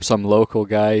advice from some local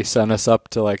guy. He sent us up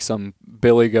to like some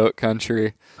billy goat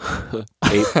country.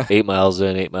 8 miles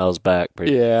in, 8 miles back.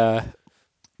 Yeah.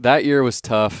 That year was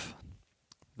tough.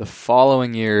 The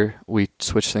following year, we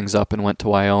switched things up and went to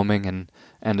Wyoming and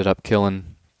ended up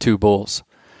killing 2 bulls.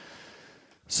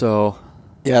 So,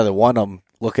 Yeah, the one I'm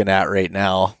looking at right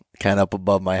now, kind of up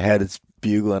above my head, it's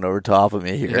bugling over top of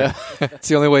me here. yeah, it's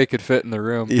the only way it could fit in the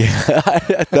room. Yeah,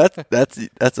 that's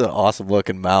an awesome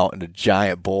looking mount and a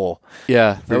giant bull.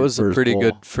 Yeah, that was a First pretty bull.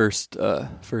 good first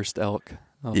elk.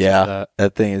 I'll say Yeah, that.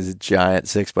 that thing is a giant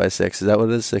 6x6. Is that what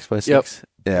it is? 6x6. Yep.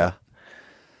 Yeah,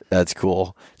 that's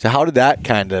cool. So how did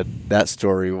that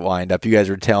story wind up? You guys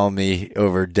were telling me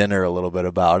over dinner a little bit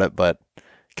about it, but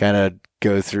kind of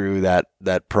go through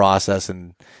that process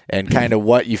and kind of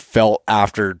what you felt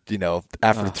after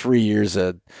 3 years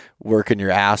of working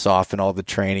your ass off and all the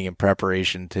training and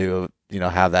preparation to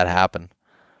have that happen.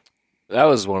 That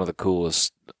was one of the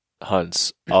coolest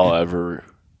hunts I'll ever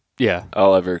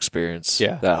experience.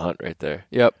 Yeah. That hunt right there.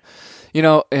 Yep.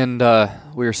 And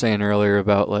we were saying earlier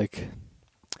about like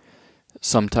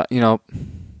sometimes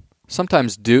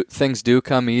things do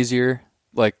come easier.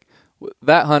 Like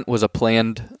that hunt was a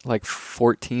planned like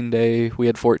 14-day. We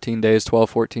had 14 days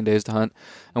to hunt,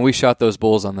 and we shot those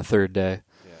bulls on the 3rd day.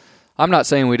 Yeah. I'm not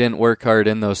saying we didn't work hard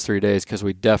in those 3 days because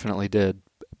we definitely did,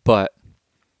 but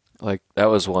like That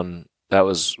was one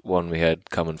we had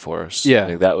coming for us. Yeah.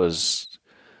 Like, that was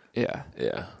yeah,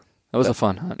 yeah. that was a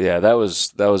fun hunt. Yeah, that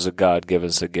was a God give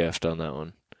us a gift on that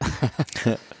one.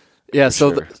 Yeah, For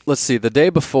so sure. let's see. The day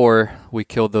before we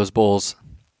killed those bulls,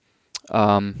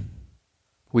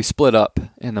 we split up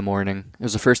in the morning. It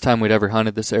was the first time we'd ever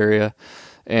hunted this area,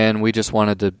 and we just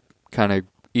wanted to kind of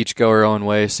each go our own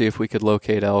way, see if we could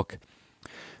locate elk.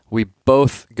 We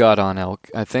both got on elk.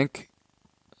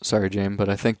 Sorry, James, but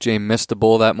I think James missed a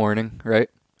bull that morning, right?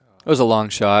 It was a long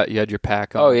shot. You had your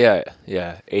pack on. Oh yeah,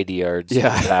 80 yards.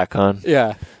 Yeah. Back on.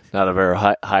 Yeah. Not a very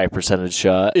high percentage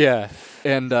shot. Yeah.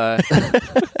 And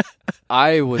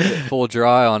I was at full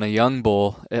draw on a young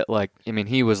bull.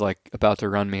 He was like about to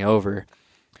run me over.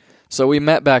 So we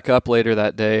met back up later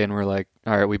that day and we're like,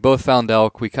 all right, we both found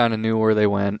elk. We kind of knew where they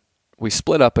went. We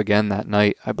split up again that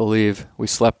night, I believe. We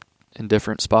slept in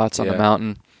different spots on the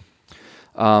mountain.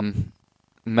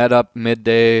 Met up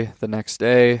midday the next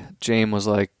day. James was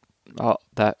like,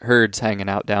 that herd's hanging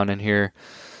out down in here.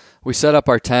 We set up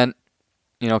our tent,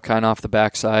 kind of off the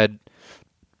backside,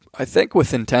 I think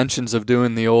with intentions of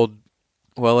doing the old,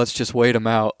 well, let's just wait them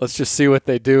out. Let's just see what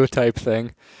they do type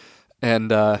thing.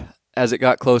 And as it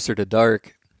got closer to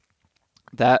dark,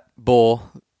 that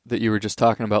bull that you were just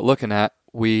talking about looking at,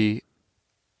 we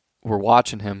were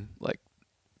watching him, like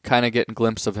kind of getting a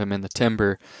glimpse of him in the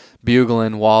timber,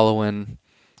 bugling, wallowing.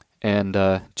 And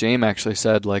James actually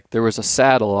said, like, there was a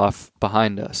saddle off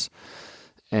behind us.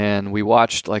 And we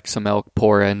watched, like, some elk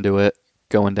pour into it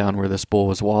going down where this bull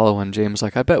was wallowing. James was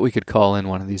like, I bet we could call in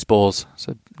one of these bulls. I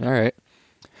said, all right.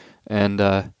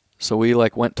 And so we,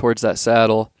 like, went towards that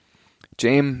saddle.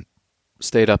 James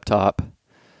stayed up top.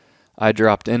 I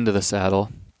dropped into the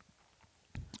saddle.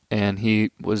 And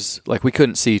he was, like, we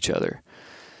couldn't see each other.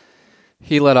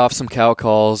 He let off some cow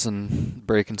calls and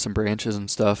breaking some branches and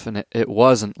stuff, and it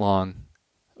wasn't long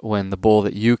when the bull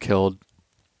that you killed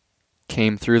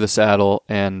came through the saddle,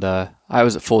 and I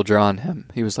was at full draw on him.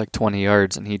 He was like 20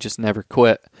 yards, and he just never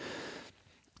quit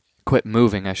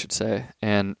moving, I should say.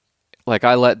 And like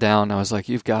I let down, I was like,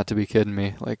 you've got to be kidding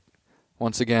me. Like,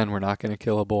 once again, we're not going to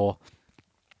kill a bull.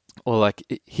 Well, like,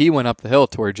 he went up the hill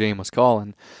to where James was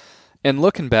calling, and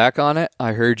looking back on it,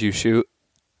 I heard you shoot.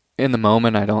 In the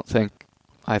moment, I don't think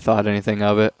I thought anything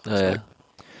of it. Oh, yeah.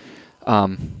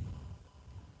 Like,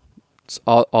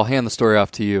 so I'll hand the story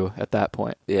off to you at that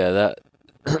point. Yeah,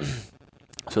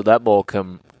 so that bull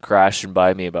come crashing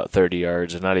by me about 30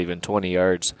 yards, or not even 20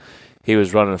 yards. He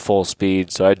was running full speed,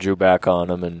 so I drew back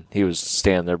on him, and he was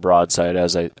standing there broadside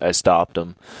as I stopped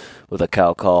him with a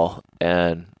cow call,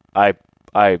 and I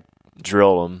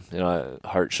drilled him,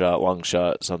 heart shot, lung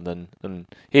shot, something, and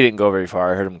he didn't go very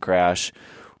far. I heard him crash.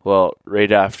 Well,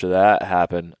 right after that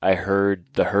happened, I heard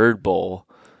the herd bull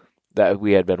that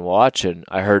we had been watching.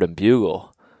 I heard him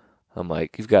bugle. I'm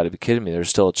like, you've got to be kidding me. There's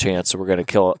still a chance that we're going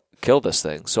to kill this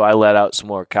thing. So I let out some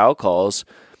more cow calls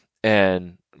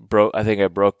and I think I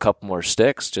broke a couple more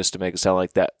sticks just to make it sound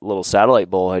like that little satellite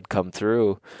bull had come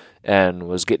through and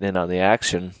was getting in on the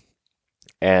action.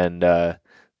 And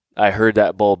I heard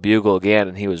that bull bugle again,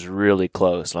 and he was really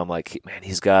close. And I'm like, man,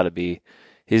 he's got to be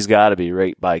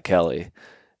right by Kelly.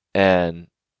 And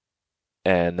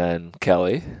then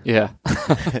Kelly. Yeah.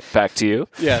 Back to you.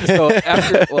 Yeah. So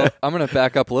I'm going to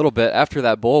back up a little bit. After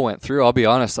that bull went through, I'll be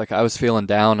honest, like, I was feeling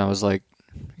down. I was like,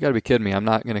 you got to be kidding me. I'm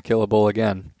not going to kill a bull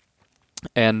again.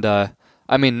 And,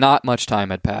 not much time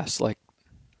had passed, like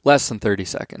less than 30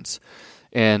 seconds.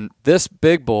 And this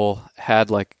big bull had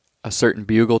like a certain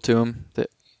bugle to him that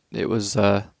it was,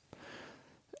 I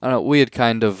don't know, we had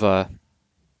kind of,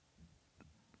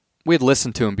 we had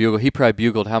listened to him bugle. He probably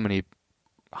bugled how many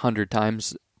 100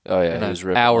 times in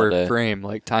an hour frame,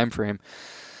 like time frame.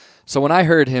 So when I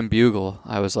heard him bugle,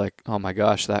 I was like, oh my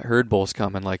gosh, that herd bull's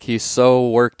coming. Like, he's so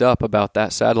worked up about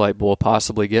that satellite bull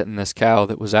possibly getting this cow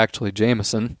that was actually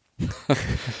Jameson.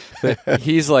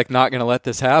 He's like not going to let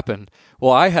this happen.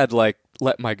 Well, I had like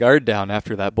let my guard down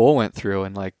after that bull went through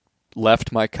and like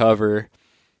left my cover.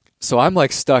 So I'm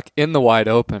like stuck in the wide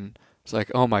open. It's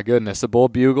like, oh my goodness, the bull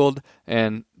bugled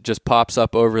and just pops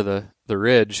up over the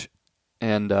ridge.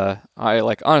 And I,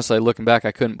 like, honestly, looking back,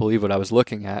 I couldn't believe what I was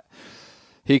looking at.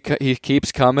 He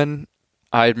keeps coming.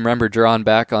 I remember drawing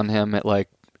back on him at like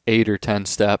 8 or 10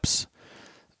 steps.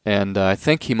 And I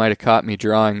think he might have caught me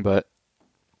drawing, but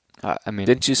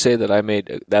Didn't you say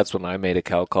that that's when I made a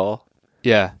cow call?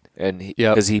 Yeah. And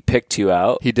because he picked you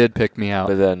out. He did pick me out.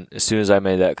 But then as soon as I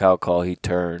made that cow call, he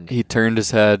turned. He turned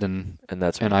his head and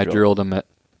I drilled him at,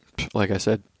 like I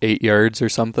said, 8 yards or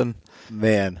something.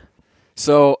 Man.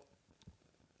 So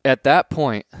at that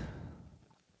point,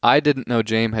 I didn't know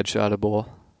James had shot a bull.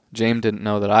 James didn't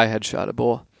know that I had shot a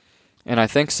bull. And I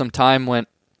think some time went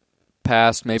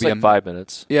past, maybe like 5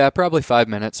 minutes. Yeah, probably 5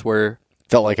 minutes where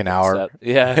felt like an hour.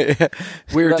 Yeah.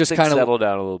 We were just kind of settle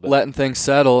down a little bit. letting things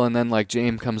settle, and then like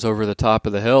James comes over the top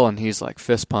of the hill and he's like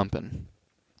fist pumping.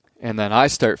 And then I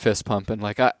start fist pumping.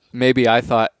 Like I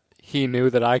thought he knew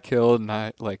that I killed, and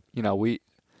I like, we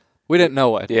didn't know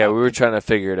what. Yeah, we were trying to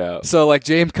figure it out. So like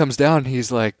James comes down and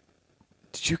he's like,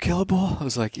 did you kill a bull? I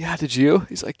was like, yeah, did you?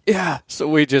 He's like, yeah.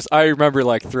 So I remember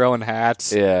like throwing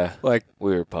hats. Yeah. Like,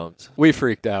 we were pumped. We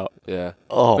freaked out. Yeah.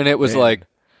 Oh, and it was like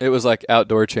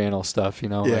Outdoor Channel stuff, Yeah.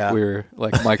 Like we were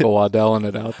like Michael Waddell in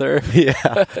it out there.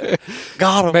 Yeah.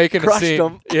 Got him. Making Crushed a scene.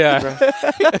 him.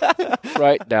 Yeah.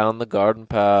 Right down the garden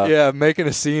path. Yeah, making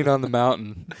a scene on the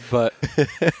mountain. But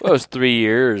it was 3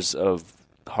 years of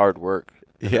hard work.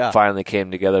 Yeah. It finally came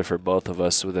together for both of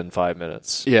us within 5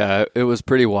 minutes. yeah, it was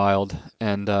pretty wild.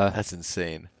 And That's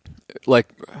insane.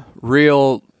 like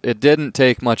it didn't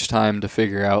take much time to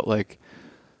figure out like,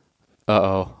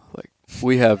 like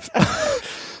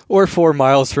we're 4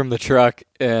 miles from the truck,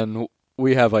 and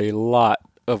we have a lot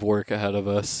of work ahead of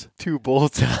us. 2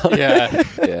 bolts out. Yeah.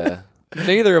 Yeah.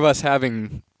 Neither of us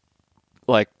having,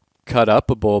 like, cut up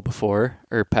a bull before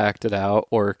or packed it out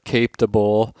or caped a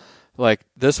bull. Like,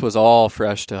 this was all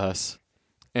fresh to us,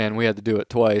 and we had to do it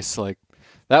twice. Like,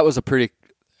 that was a pretty,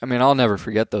 I mean, I'll never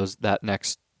forget that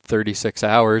next 36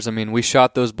 hours. I mean, we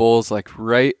shot those bulls like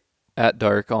right at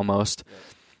dark almost.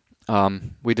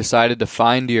 We decided to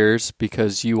find yours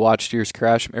because you watched yours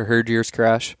crash or heard yours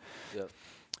crash. Yep.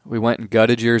 We went and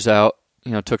gutted yours out,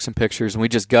 took some pictures, and we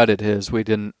just gutted his. We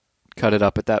didn't cut it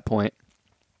up at that point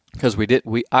because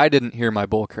I didn't hear my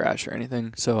bull crash or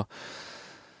anything. So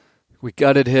we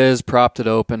gutted his, propped it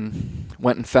open,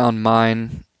 went and found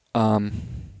mine. Let's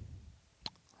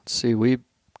see, we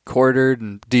quartered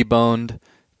and deboned,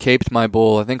 caped my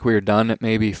bull. I think we were done at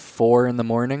maybe 4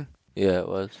 a.m. Yeah, it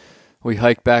was. We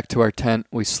hiked back to our tent.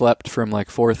 We slept from like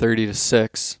 4:30 to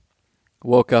 6.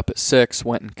 Woke up at 6,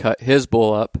 went and cut his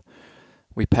bull up.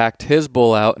 We packed his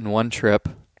bull out in one trip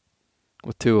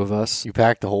with 2 of us. You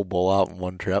packed the whole bull out in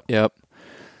one trip. Yep.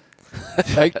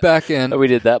 Hiked back in. Oh, we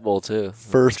did that bull too.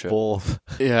 First bull.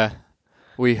 Yeah.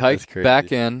 We hiked crazy.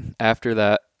 back in after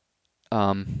that.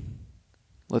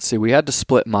 Let's see. We had to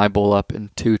split my bull up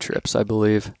in 2 trips, I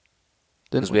believe.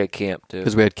 Because we had camp too.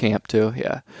 Because we had camp too,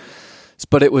 yeah.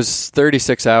 But it was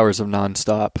 36 hours of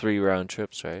nonstop. 3 round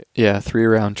trips, right? Yeah, 3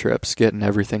 round trips, getting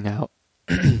everything out.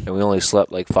 And we only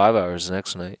slept like 5 hours the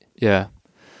next night. Yeah.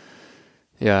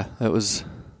 Yeah, it was,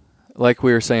 like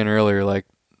we were saying earlier, like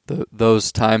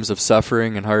those times of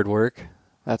suffering and hard work,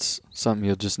 that's something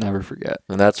you'll just never forget.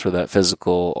 And that's where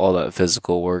all that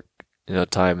physical work,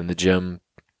 time in the gym,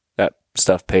 that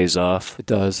stuff pays off. It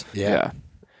does. Yeah.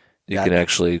 You can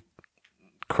actually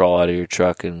crawl out of your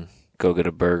truck and go get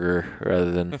a burger rather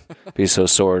than be so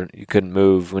sore you couldn't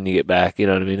move when you get back, you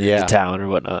know what I mean, into town or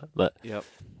whatnot. But Yep.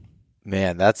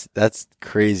 Man, that's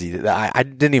crazy. I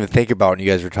didn't even think about when you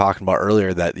guys were talking about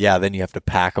earlier that, then you have to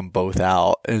pack them both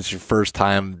out. And it's your first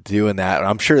time doing that. And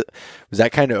I'm sure, was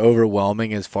that kind of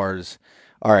overwhelming as far as,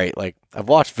 all right, like I've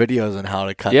watched videos on how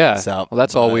to cut this up. Well,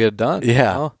 that's all we had done.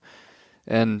 Yeah.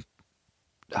 And,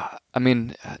 I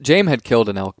mean, James had killed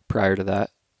an elk prior to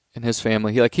that in his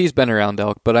family. He's been around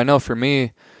elk, but I know for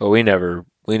me. Well, we never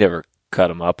cut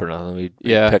them up or nothing. We'd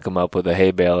pick them up with a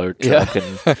hay baler truck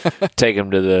and take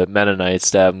them to the Mennonites,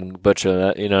 stab them, butcher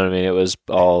that. You know what I mean? It was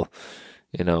all,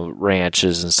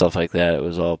 ranches and stuff like that. It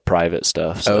was all private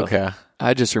stuff. So. Okay.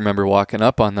 I just remember walking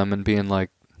up on them and being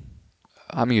like,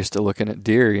 I'm used to looking at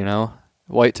deer,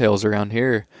 whitetails around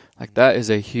here. Like, that is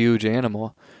a huge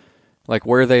animal. Like,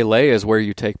 where they lay is where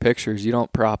you take pictures. You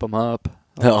don't prop them up.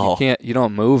 No. You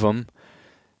don't move them.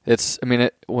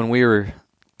 When we were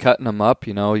cutting them up,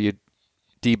 you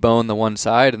debone the one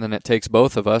side, and then it takes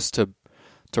both of us to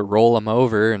roll them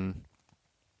over, and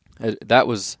that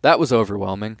was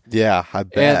overwhelming. Yeah, I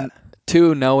bet. And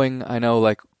 2, knowing, I know,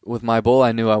 like with my bull,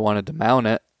 I knew I wanted to mount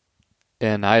it,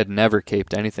 and I had never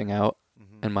caped anything out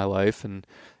in my life, and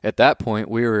at that point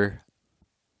we were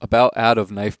about out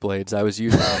of knife blades. I was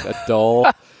using a dull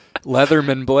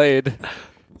Leatherman blade.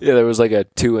 Yeah, there was like a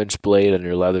 2-inch blade on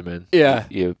your Leatherman. Yeah,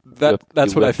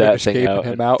 that's what I finished caping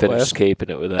him out with. Finished caping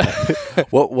it with that.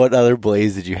 What other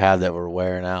blades did you have that were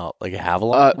wearing out? Like a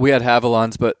Havalon? We had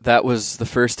Havalons, but that was the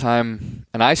first time,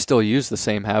 and I still use the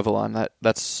same Havalon.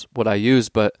 That's what I use,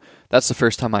 but that's the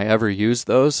first time I ever used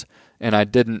those, and I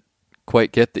didn't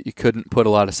quite get that you couldn't put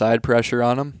a lot of side pressure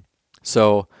on them.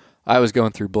 So I was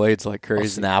going through blades like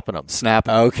crazy. Snapping them.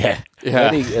 Snapping. Okay.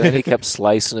 Yeah. And then he kept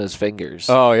slicing his fingers.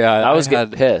 Oh, yeah. I was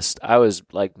getting pissed. I was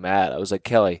like mad. I was like,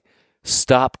 Kelly,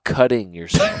 stop cutting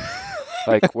yourself.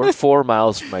 Like, we're 4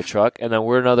 miles from my truck, and then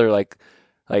we're another like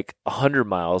 100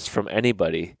 miles from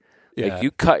anybody. Yeah. Like,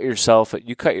 you cut yourself,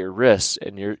 you cut your wrists,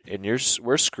 and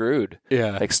we're screwed.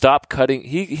 Yeah. Like, stop cutting.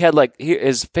 He had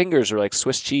his fingers are like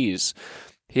Swiss cheese.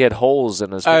 He had holes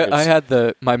in his fingers. I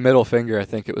had my middle finger, I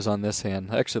think it was on this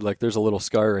hand. Actually, like, there's a little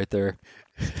scar right there.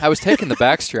 I was taking the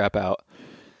back strap out,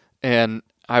 and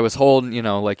I was holding,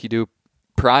 like you do,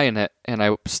 prying it, and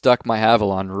I stuck my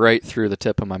Havalon right through the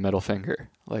tip of my middle finger.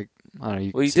 Like, I don't know,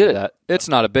 you can see did that. It's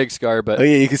not a big scar, but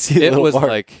you can see it was mark.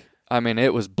 like,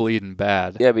 it was bleeding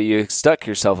bad. Yeah, but you stuck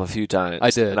yourself a few times. I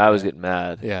did. And I was getting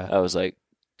mad. Yeah. I was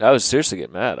seriously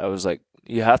getting mad. I was like,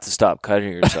 you have to stop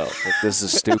cutting yourself. Like, this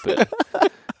is stupid.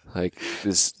 Like,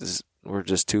 this, we're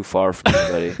just too far from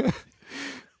anybody.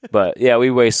 But yeah, we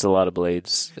wasted a lot of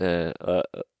blades and a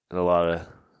lot of.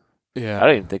 Yeah. I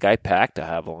don't even think I packed a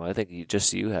Havalon. I think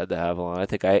you had the Havalon. I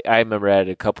think I remember I had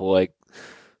a couple like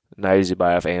not easy to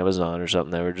buy off Amazon or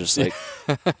something. They were just like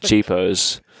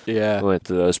cheapos. Yeah. We went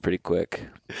through those pretty quick.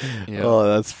 Yeah. Oh,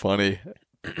 that's funny.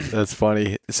 That's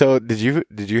funny. So did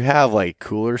you have like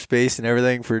cooler space and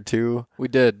everything for two? We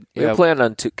did. We planned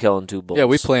on killing 2 bulls. Yeah,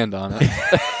 we planned on it.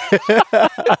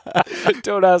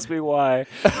 Don't ask me why.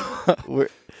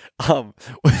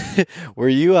 Were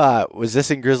you was this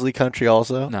in grizzly country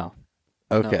also? No.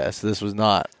 Okay, so this was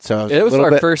not. So It was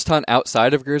our bit... first hunt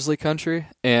outside of grizzly country,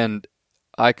 and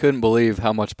I couldn't believe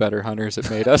how much better hunters it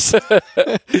made us.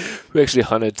 We actually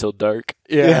hunted till dark.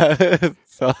 Yeah.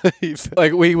 So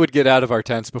Like, we would get out of our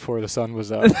tents before the sun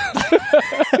was up.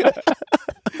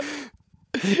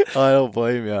 I don't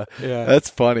blame you. Yeah. That's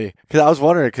funny. Because I was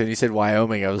wondering, because you said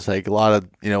Wyoming, I was like, a lot of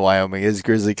Wyoming is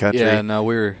grizzly country. Yeah, no,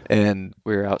 we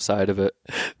were outside of it.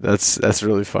 That's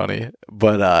really funny.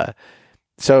 But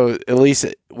so at least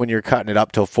when you're cutting it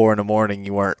up till 4 a.m,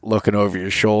 you weren't looking over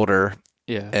your shoulder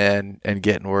Yeah. and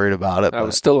getting worried about it. I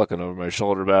was still looking over my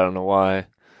shoulder, but I don't know why.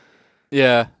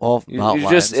 Yeah. Well,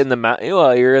 You're just in the mountain.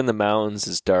 Well, you're in the mountains.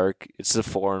 It's dark. It's a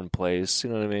foreign place. You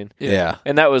know what I mean? Yeah.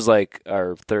 And that was like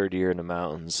our 3rd year in the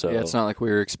mountains. So Yeah, it's not like we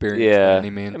were experienced yeah, by any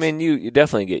means. I mean, you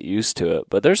definitely get used to it,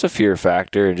 but there's a fear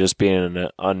factor in just being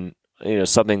on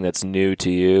something that's new to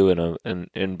you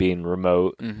and being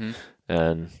remote, Mhm.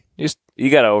 and you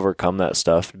got to overcome that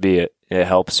stuff. It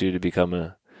helps you to become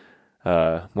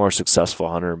a more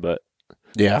successful hunter, but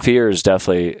Yeah. fear is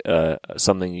definitely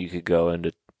something you could go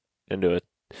into a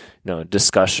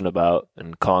discussion about,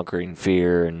 and conquering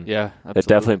fear, and Yeah, it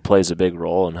definitely plays a big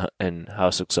role in how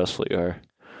successful you are.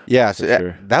 Yeah, so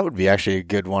Sure. that would be actually a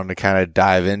good one to kind of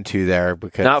dive into there,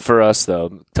 because Not for us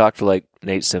though. Talk to like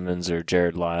Nate Simmons or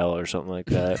Jared Lyle or something like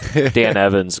that. Dan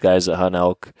Evans, guys that hunt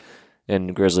elk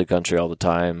in grizzly country all the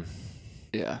time.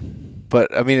 Yeah.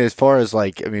 But I mean, as far as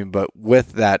but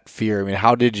with that fear, I mean,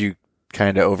 how did you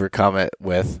kind of overcome it?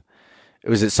 Was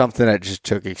it something that just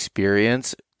took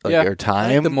experience, or time? I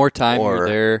think the more time or... you're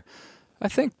there, I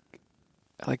think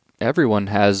like everyone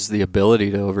has the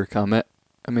ability to overcome it.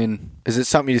 I mean, is it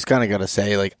something you just kind of got to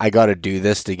say, like, I got to do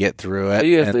this to get through it?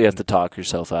 You have to talk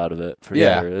yourself out of it for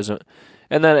Yeah. sure.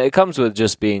 And then it comes with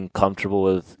just being comfortable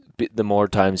with the more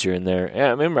times you're in there. Yeah,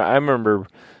 I remember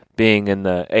being in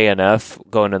the A&F,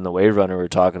 going in the Wave Runner we were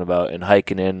talking about, and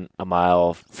hiking in a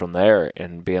mile from there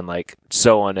and being like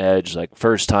so on edge, like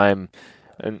first time,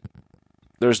 and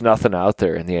there's nothing out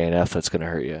there in the A&F that's going to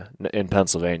hurt you in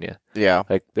Pennsylvania. Yeah.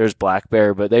 Like there's black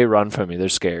bear, but they run from you. They're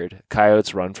scared.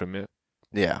 Coyotes run from you.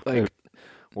 Yeah. Like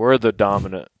we're the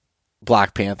dominant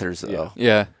Black Panthers, though.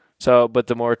 yeah, So, but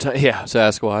the more time,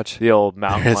 Sasquatch. the old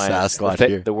mountain There's lions, Sasquatch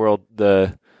here. the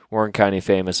Warren County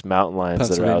famous mountain lions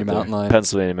that are out Pennsylvania there. mountain lions.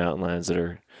 Pennsylvania mountain lions that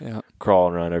are Yeah.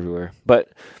 crawling around everywhere. But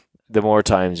the more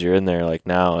times you're in there, like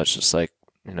now, it's just like,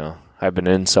 I've been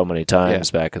in so many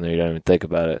times back in there, you don't even think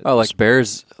about it. Oh, like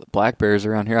bears, black bears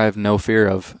around here, I have no fear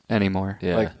of anymore.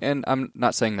 Yeah. And I'm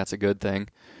not saying that's a good thing,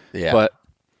 Yeah. but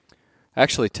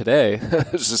actually today, I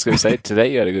was just going to say,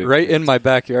 today you had a good right in my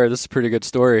backyard, this is a pretty good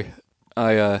story.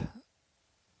 I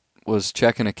was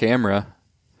checking a camera,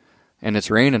 and it's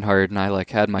raining hard, and I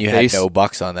had my you face. had no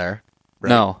bucks on there. Right?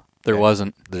 No, there Yeah.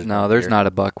 wasn't. There's No, no there's deer. not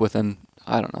a buck within,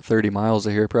 30 miles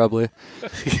of here probably.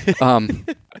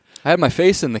 I had my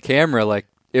face in the camera,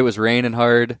 it was raining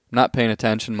hard, not paying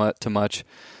attention to much.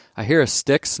 I hear a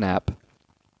stick snap.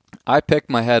 I pick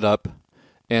my head up,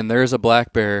 and there's a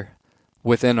black bear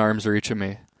within arm's reach of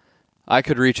me. I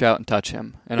could reach out and touch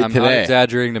him, and I'm not Today.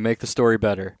 exaggerating to make the story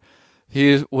better.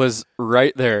 He was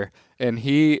right there, and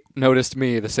he noticed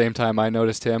me the same time I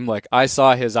noticed him. I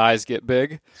saw his eyes get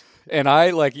big, and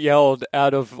I yelled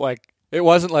out of it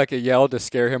wasn't like a yell to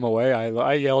scare him away.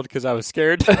 I yelled because I was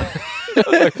scared.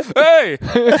 I was hey!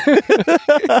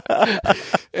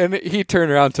 And he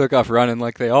turned around and took off running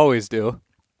like they always do.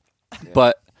 Yeah.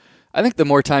 But I think the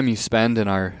more time you spend in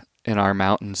our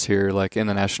mountains here, in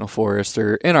the national forest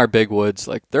or in our big woods,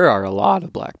 there are a lot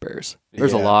of black bears.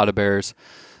 There's a lot of bears.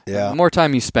 Yeah. The more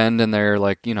time you spend in there,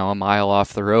 a mile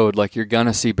off the road, you're going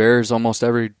to see bears almost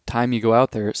every time you go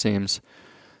out there, it seems.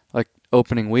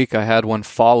 Opening week, I had one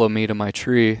follow me to my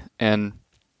tree, and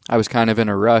I was kind of in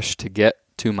a rush to get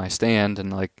to my stand,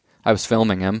 and I was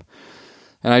filming him,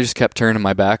 and I just kept turning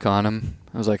my back on him.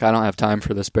 I was like, I don't have time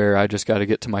for this bear. I just got to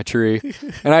get to my tree.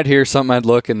 And I'd hear something, I'd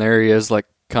look, and there he is,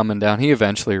 coming down. He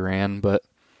eventually ran, but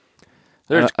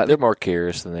They're more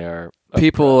curious than they are.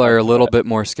 people are a little bit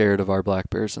more scared of our black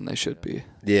bears than they should be.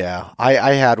 Yeah.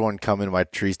 I had one come in my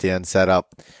tree stand set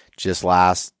up just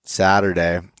last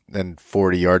Saturday, and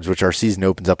 40 yards, which our season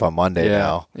opens up on Monday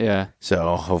now. Yeah.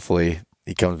 So hopefully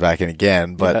he comes back in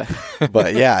again. But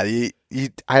but yeah,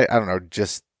 I don't know,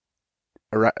 just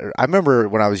I remember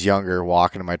when I was younger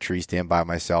walking to my tree stand by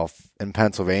myself in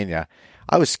Pennsylvania,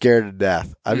 I was scared to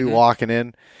death. I'd be walking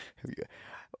in,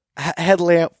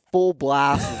 headlamp full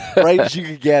blast, right as you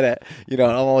could get it. And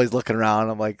I'm always looking around.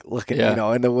 I'm like looking,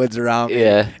 in the woods around me.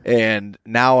 Yeah. And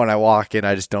now when I walk in,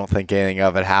 I just don't think anything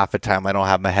of it. Half the time I don't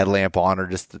have my headlamp on or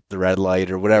just the red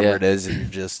light or whatever it is, and you're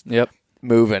just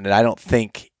moving, and I don't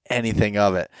think anything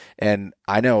of it. And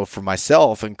I know for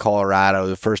myself in Colorado,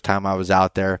 the first time I was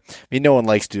out there, no one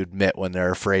likes to admit when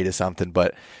they're afraid of something,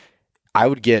 but I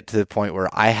would get to the point where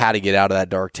I had to get out of that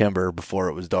dark timber before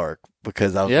it was dark,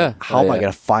 because I was like, how am I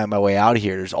going to find my way out of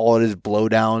here? There's all it is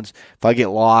blowdowns. If I get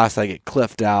lost, I get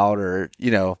cliffed out, or,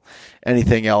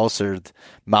 anything else, or the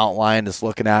mountain lion is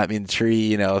looking at me in the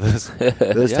tree, those type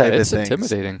of things. It's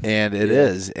intimidating. And it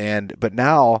is. But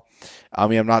now,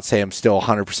 I'm not saying I'm still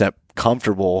 100%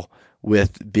 comfortable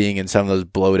with being in some of those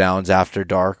blowdowns after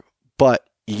dark, but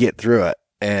you get through it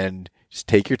and just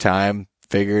take your time,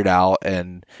 figure it out,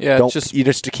 and you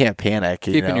just can't panic.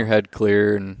 Keeping your head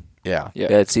clear, and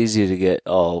it's easy to get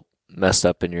all messed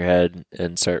up in your head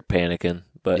and start panicking.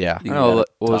 But I know,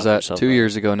 what was that 2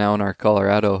 years ago now in our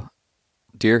Colorado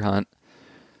deer hunt?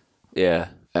 Yeah.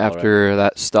 After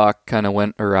that stalk kind of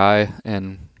went awry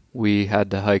and we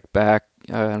had to hike back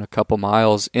a couple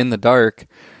miles in the dark,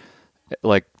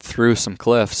 like through some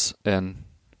cliffs, and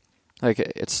like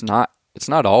it's not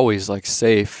always like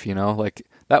safe, like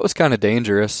that was kind of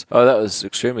dangerous. Oh, that was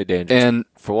extremely dangerous. And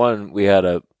for one, we had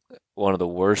one of the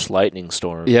worst lightning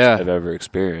storms I've ever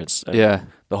experienced. The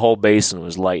whole basin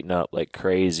was lighting up like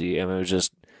crazy. It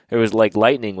was like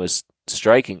lightning was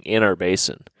striking in our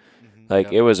basin.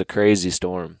 It was a crazy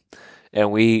storm.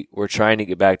 And we were trying to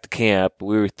get back to camp.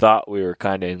 We thought we were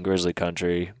kind of in grizzly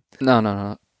country.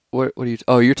 No. What are you?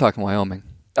 Oh, you're talking Wyoming.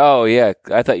 Oh, yeah.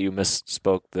 I thought you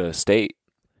misspoke the state.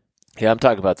 Yeah, I'm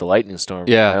talking about the lightning storm.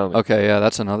 Yeah. Okay. Yeah,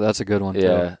 that's a good one.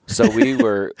 Yeah. So we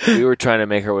were trying to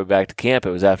make our way back to camp.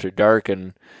 It was after dark,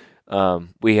 and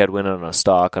we had went on a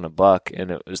stalk on a buck, and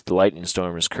the lightning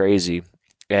storm was crazy,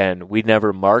 and we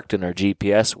never marked in our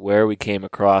GPS where we came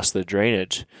across the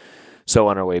drainage. So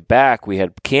on our way back, we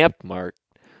had camp marked,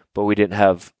 but we didn't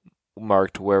have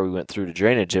marked where we went through the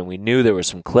drainage, and we knew there were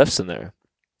some cliffs in there.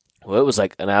 Well, it was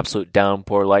like an absolute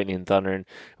downpour, lightning and thunder, and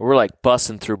we're like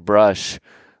busting through brush,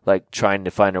 like trying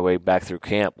to find our way back through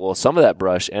camp. Well, some of that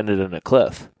brush ended in a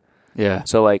cliff. Yeah.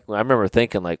 So I remember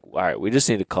thinking all right, we just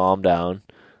need to calm down.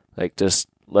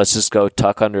 Let's just go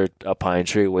tuck under a pine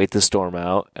tree, wait the storm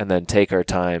out, and then take our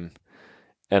time.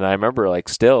 And I remember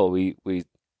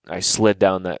I slid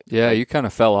down that. Yeah, you kind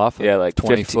of fell off. Like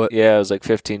 20 15, foot. Yeah, it was like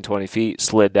 15, 20 feet.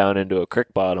 Slid down into a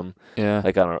creek bottom. Yeah.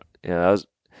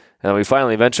 And we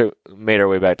finally eventually made our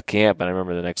way back to camp. And I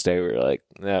remember the next day we were like,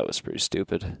 that was pretty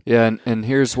stupid. Yeah, and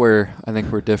here's where I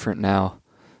think we're different now.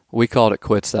 We called it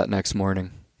quits that next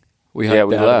morning. We hiked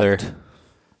out of there.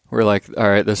 We're like, all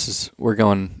right, we're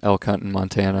going elk hunting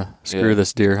Montana. Screw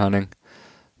this deer hunting.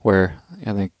 Where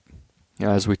I think,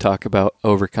 as we talk about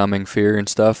overcoming fear and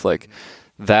stuff, like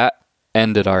that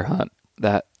ended our hunt.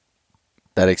 That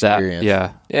experience.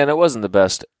 Yeah, and it wasn't the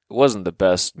best. It wasn't the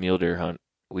best mule deer hunt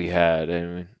we had. I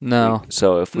mean, no.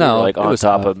 So if we were like on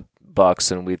top of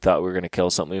bucks and we thought we were going to kill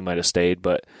something, we might have stayed.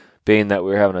 But being that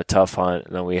we were having a tough hunt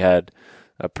and then we had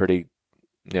a pretty,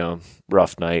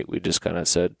 rough night, we just kind of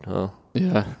said, "Oh,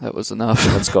 yeah, that was enough.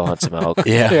 Let's go hunt some elk."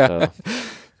 Yep.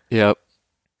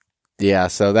 Yeah.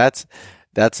 So that's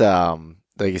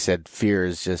like you said, fear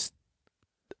is just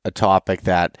a topic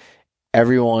that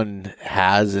everyone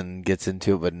has and gets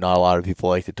into it, but not a lot of people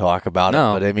like to talk about it.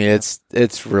 But I mean,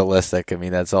 it's realistic. I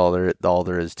mean, that's all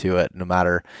there is to it. No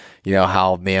matter,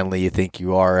 how manly you think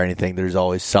you are or anything, there's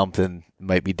always something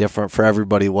might be different for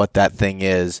everybody what that thing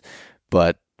is,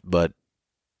 but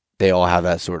they all have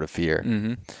that sort of fear.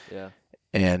 Mm-hmm. Yeah.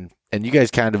 And you guys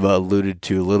kind of alluded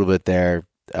to a little bit there,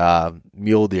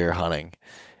 mule deer hunting,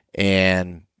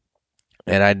 and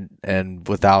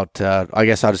without, I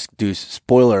guess I'll just do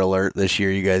spoiler alert. This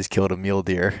year, you guys killed a mule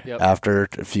deer after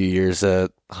a few years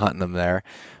hunting them there.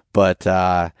 But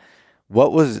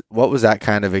what was that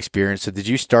kind of experience? So did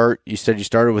you start? You said you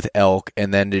started with elk,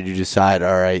 and then did you decide,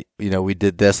 all right, we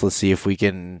did this. Let's see if we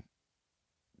can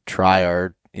try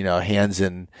our hands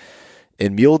in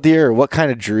mule deer. Or what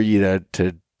kind of drew you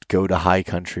to go to high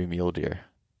country mule deer?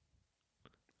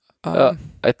 I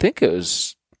think it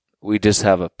was. We just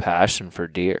have a passion for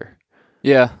deer.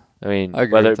 Yeah. I mean,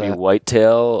 whether it be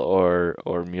whitetail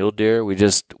or mule deer, we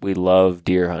love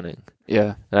deer hunting.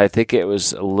 Yeah. And I think it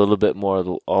was a little bit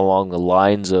more along the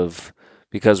lines of,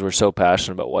 because we're so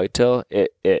passionate about whitetail,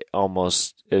 it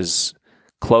almost is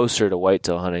closer to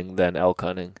whitetail hunting than elk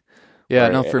hunting. Yeah,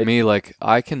 no, for me, like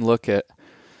I can look at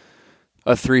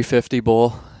a 350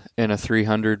 bull and a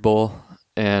 300 bull,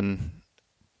 and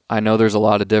I know there's a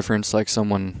lot of difference. Like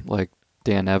someone like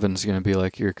Dan Evans is going to be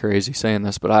like, you're crazy saying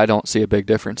this, but I don't see a big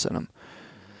difference in them.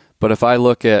 But if I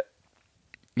look at,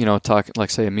 talking like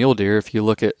say a mule deer, if you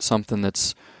look at something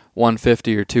that's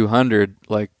 150 or 200,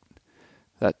 like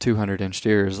that 200-inch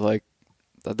deer is like,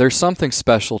 there's something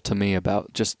special to me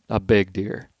about just a big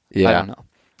deer. Yeah. I don't know.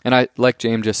 And I, like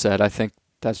James just said, I think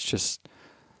that's just,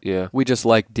 we just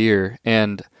like deer,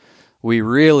 and we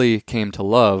really came to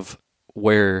love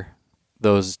where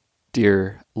those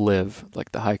deer live,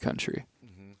 like the high country.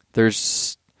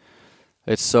 It's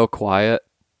so quiet.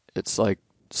 It's like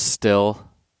still.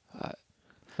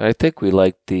 I think we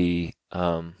like the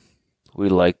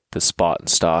spot and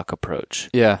stalk approach.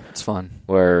 Yeah, it's fun.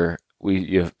 Where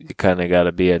you kind of got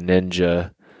to be a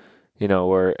ninja,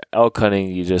 where elk hunting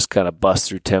you just kind of bust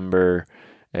through timber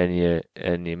and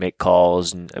you make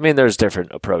calls, and I mean there's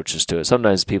different approaches to it.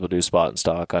 Sometimes people do spot and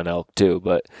stalk on elk too,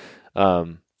 but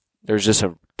there's just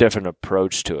a different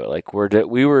approach to it. Like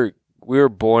we were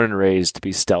born and raised to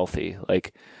be stealthy.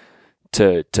 Like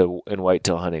to in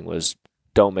whitetail hunting was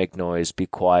don't make noise, be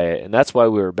quiet, and that's why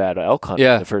we were bad at elk hunting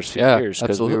the first few years,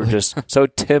 because we were just so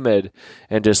timid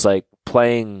and just like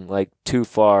playing like too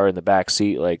far in the back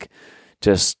seat, like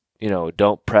just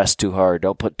don't press too hard,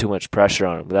 don't put too much pressure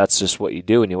on them. That's just what you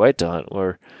do when you whitetail hunt.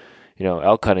 Or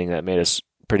elk hunting, that made us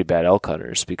pretty bad elk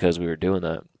hunters because we were doing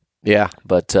that. Yeah,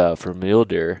 but for mule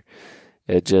deer,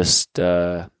 it just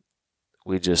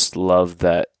we just love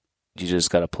that you just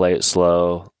got to play it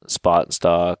slow, spot and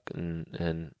stalk,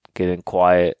 and get in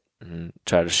quiet and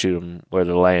try to shoot them where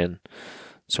they're laying,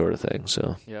 sort of thing.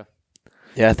 So yeah,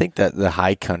 I think that the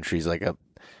high country is like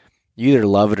you either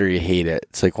love it or you hate it.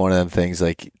 It's like one of them things.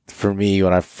 Like for me,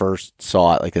 when I first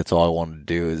saw it, like that's all I wanted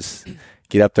to do is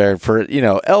get up there. For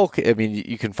elk, I mean,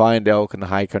 you can find elk in the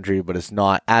high country, but it's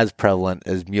not as prevalent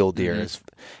as mule deer is.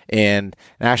 And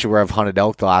actually, where I've hunted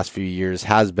elk the last few years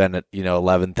has been at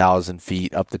 11,000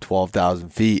 feet up to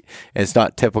 12,000 feet, and it's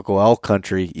not typical elk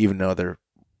country, even though there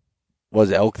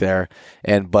was elk there.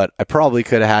 But I probably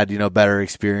could have had better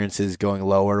experiences going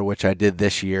lower, which I did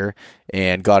this year,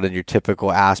 and got in your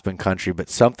typical aspen country. But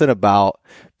something about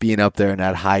being up there in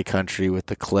that high country with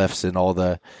the cliffs and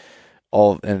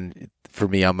and for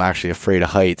me, I'm actually afraid of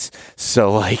heights.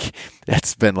 So like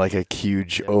that's been like a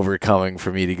huge overcoming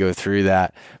for me to go through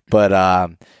that.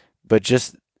 But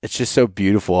just it's just so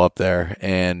beautiful up there,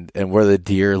 and where the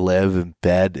deer live and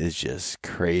bed is just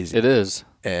crazy. It is.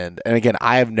 And again,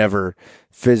 I have never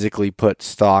physically put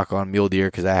stock on mule deer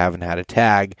because I haven't had a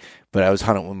tag, but I was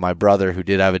hunting with my brother who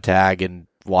did have a tag and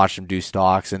watched him do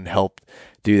stalks and helped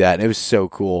do that. And it was so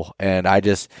cool. And I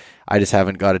just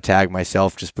haven't got a tag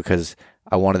myself just because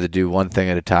I wanted to do one thing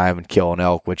at a time and kill an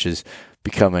elk, which is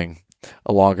becoming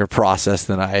a longer process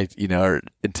than I,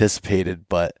 anticipated.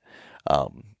 But,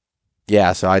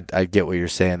 so I get what you're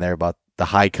saying there about the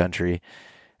high country.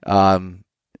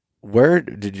 Where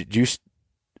did you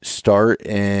start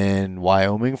in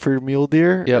Wyoming for mule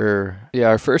deer? Yep. Yeah,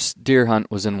 our first deer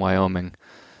hunt was in Wyoming.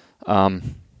 I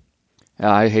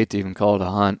hate to even call it a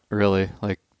hunt, really.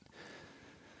 Like,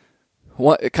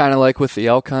 kind of like with the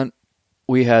elk hunt,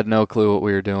 we had no clue what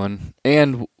we were doing,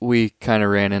 and we kind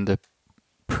of ran into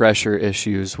pressure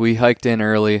issues. We hiked in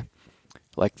early,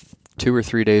 like 2 or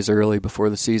 3 days early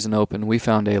before the season opened. We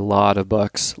found a lot of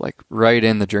bucks, like right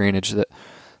in the drainage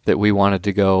that we wanted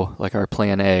to go, like our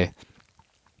plan A.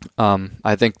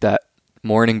 I think that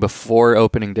morning before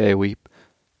opening day, we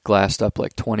glassed up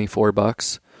like 24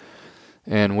 bucks,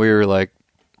 and we were like,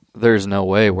 "There's no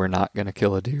way we're not going to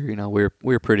kill a deer." We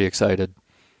were pretty excited.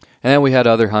 And then we had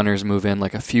other hunters move in,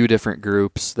 like a few different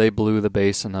groups. They blew the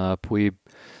basin up. We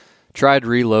tried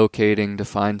relocating to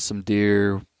find some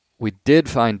deer. We did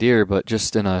find deer, but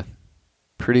just in a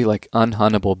pretty like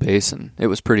unhuntable basin. It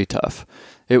was pretty tough.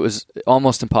 It was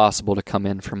almost impossible to come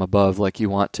in from above like you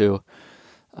want to.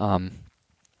 So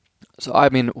I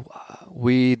mean,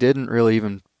 we didn't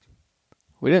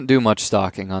do much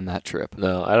stalking on that trip.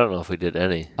 No, I don't know if we did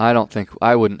any.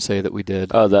 I wouldn't say that we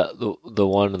did. Oh, the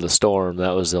one in the storm,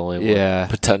 that was the only one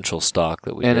potential stalk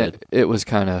that we did. And it was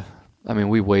kind of, I mean,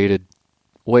 we waited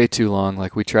way too long.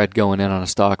 Like we tried going in on a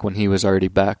stalk when he was already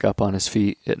back up on his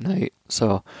feet at night.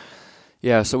 So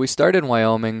so we started in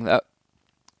Wyoming. That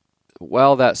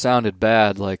sounded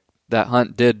bad. Like that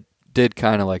hunt did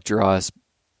kind of like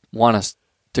want us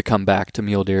to come back to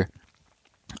mule deer.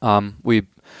 Let's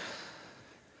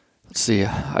see,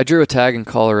 I drew a tag in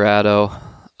Colorado,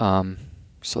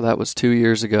 so that was 2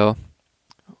 years ago.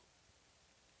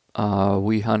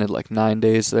 We hunted like 9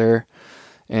 days there,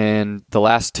 and the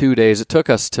last 2 days, it took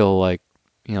us till like,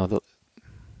 the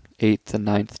 8th and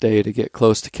 9th day to get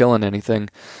close to killing anything.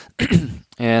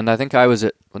 And I think I was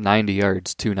at 90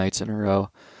 yards 2 nights in a row.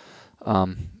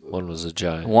 One was a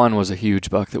giant. One was a huge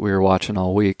buck that we were watching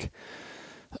all week.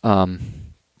 So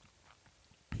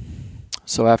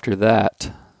after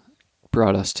that,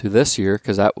 brought us to this year,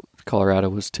 because that Colorado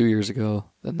was 2 years ago.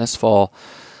 Then this fall,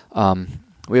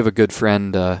 we have a good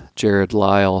friend, Jared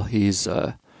Lyle. He's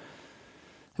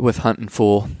with Huntin'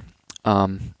 Fool.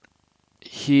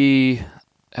 He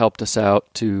helped us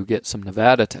out to get some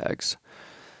Nevada tags.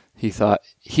 He thought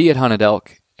he had hunted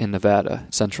elk in Nevada,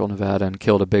 central Nevada, and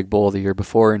killed a big bull the year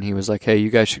before, and he was like, hey, you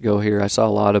guys should go here. I saw a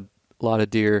lot of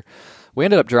deer. We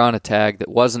ended up drawing a tag that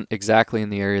wasn't exactly in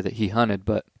the area that he hunted,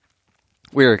 but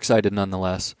we were excited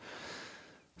nonetheless.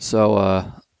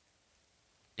 So,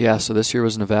 so this year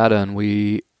was Nevada, and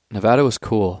Nevada was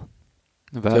cool.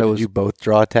 Did you both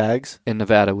draw tags? In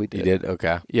Nevada, we did. You did?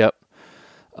 Okay. Yep.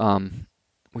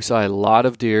 We saw a lot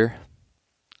of deer.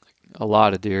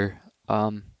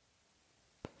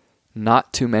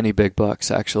 Not too many big bucks,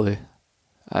 actually.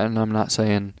 And I'm not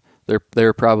saying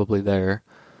they're probably there.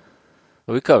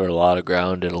 We covered a lot of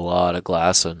ground, did a lot of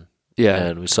glassing. Yeah.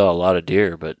 And we saw a lot of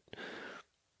deer, but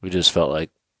we just felt like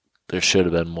there should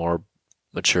have been more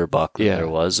mature buck than there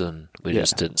was, and we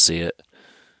just didn't see it.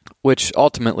 Which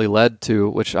ultimately led to,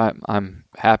 which I'm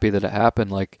happy that it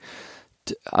happened. Like,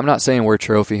 I'm not saying we're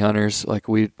trophy hunters. Like,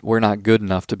 we're not good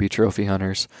enough to be trophy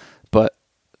hunters, but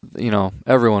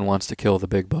everyone wants to kill the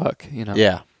big buck.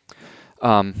 Yeah.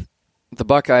 The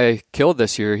buck I killed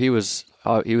this year, he was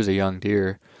a young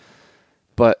deer,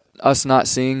 but us not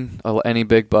seeing any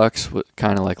big bucks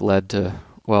kind of like led to,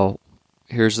 well,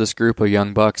 here's this group of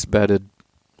young bucks bedded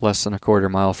less than a quarter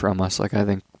mile from us. Like, I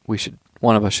think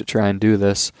one of us should try and do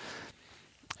this.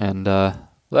 And that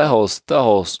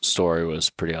whole story was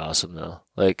pretty awesome, though.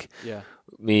 Like,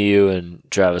 me, you, and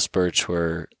Travis Birch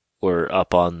were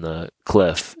up on the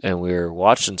cliff, and we were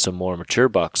watching some more mature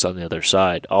bucks on the other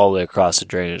side, all the way across the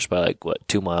drainage by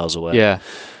 2 miles away. Yeah.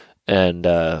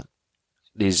 And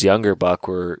these younger buck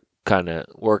were kind of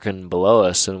working below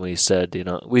us, and we said,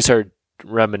 we started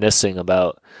reminiscing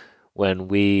about when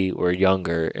we were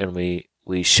younger and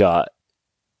we shot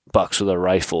bucks with our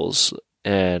rifles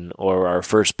or our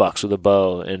first bucks with a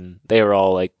bow, and they were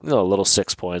all little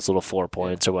 6 points, little 4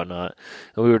 points or whatnot.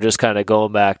 And we were just kind of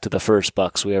going back to the first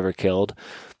bucks we ever killed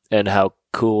and how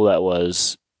cool that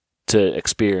was to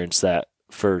experience that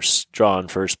drawing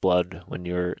first blood when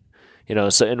you're,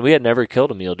 and we had never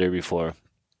killed a mule deer before.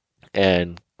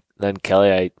 And then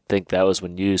Kelly, I think that was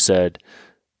when you said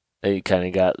that you kind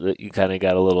of got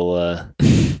a little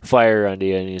fire under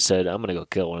you, and you said, I'm going to go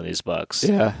kill one of these bucks.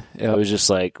 Yeah. It was just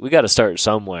like, we got to start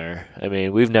somewhere. I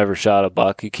mean, we've never shot a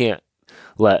buck. You can't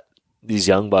let these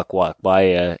young buck walk by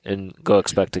you and go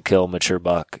expect to kill a mature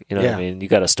buck. You know what I mean? You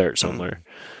got to start somewhere.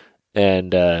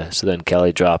 And so then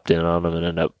Kelly dropped in on him and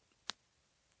ended up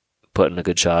putting a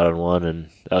good shot on one, and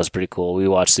that was pretty cool. We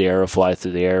watched the arrow fly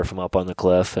through the air from up on the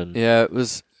cliff, and it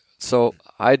was. So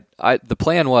the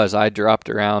plan was I dropped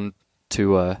around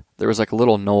to there was a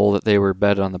little knoll that they were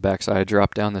bedded on the backside. I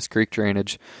dropped down this creek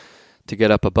drainage to get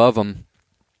up above them.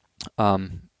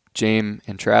 James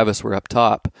and Travis were up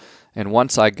top, and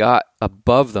once I got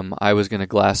above them, I was going to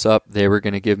glass up. They were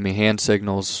going to give me hand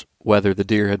signals whether the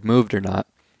deer had moved or not.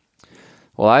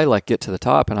 Well, I get to the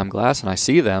top and I'm glassing. I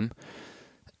see them,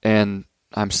 and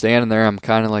I'm standing there. I'm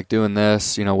kind of doing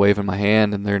this, waving my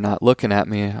hand, and they're not looking at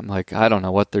me. I'm like, I don't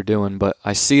know what they're doing, but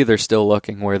I see they're still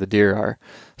looking where the deer are.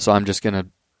 So I'm just going to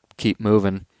keep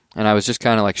moving. And I was just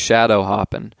kind of shadow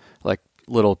hopping,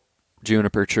 little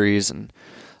juniper trees, and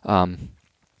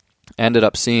ended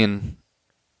up seeing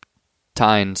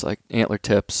tines, antler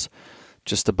tips,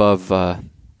 just above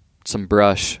some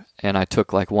brush. And I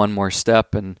took one more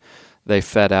step, and they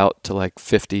fed out to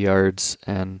 50 yards,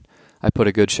 and I put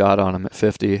a good shot on them at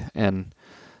 50, and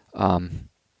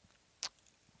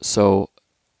so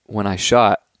when I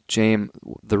shot, James,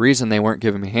 the reason they weren't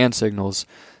giving me hand signals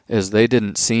is they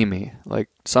didn't see me.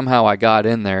 Somehow I got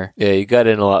in there. Yeah, you got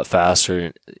in a lot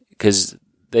faster because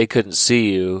they couldn't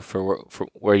see you for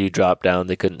where you dropped down.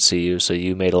 They couldn't see you, so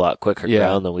you made a lot quicker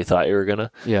ground than we thought you were gonna.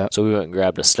 Yeah. So we went and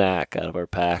grabbed a snack out of our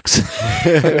packs.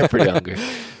 We were pretty hungry.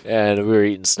 And we were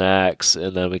eating snacks,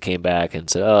 and then we came back and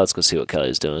said, let's go see what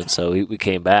Kelly's doing. So we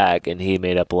came back, and he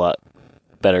made up a lot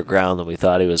better ground than we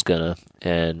thought he was going to.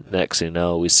 And next thing you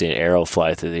know, we see an arrow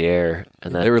fly through the air.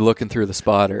 And they were looking through the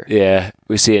spotter. Yeah.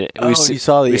 We saw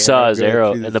his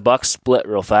arrow, and the buck split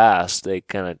real fast. They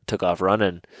kind of took off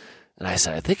running. And I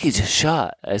said, I think he just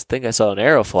shot. I think I saw an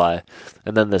arrow fly.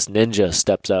 And then this ninja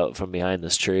steps out from behind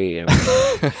this tree. And he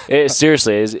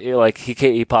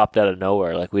popped out of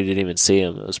nowhere. Like, we didn't even see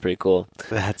him. It was pretty cool.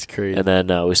 That's crazy. And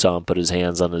then we saw him put his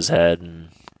hands on his head and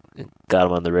got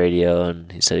him on the radio,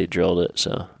 and he said he drilled it.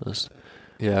 So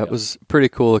it was a pretty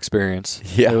cool experience.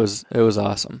 Yeah. It was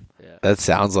awesome. Yeah. That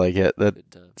sounds like it. That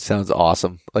sounds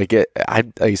awesome. Like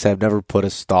I said, I've never put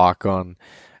a stock on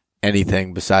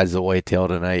anything besides the whitetail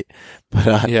tonight.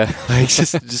 But like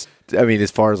just I mean, as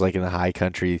far as like in the high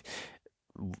country,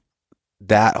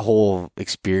 that whole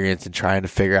experience and trying to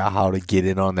figure out how to get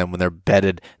in on them when they're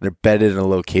bedded in a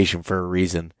location for a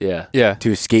reason. Yeah.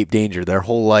 To escape danger. Their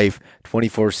whole life,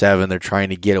 24/7, they're trying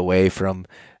to get away from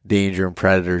danger and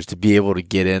predators. To be able to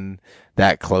get in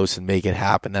that close and make it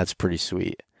happen, that's pretty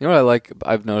sweet. You know what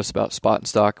I've noticed about spot and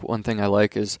stock? One thing I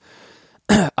like is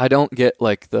I don't get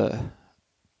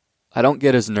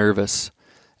as nervous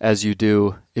as you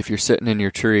do if you're sitting in your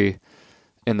tree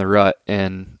in the rut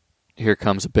and here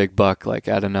comes a big buck like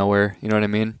out of nowhere. You know what I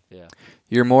mean? Yeah.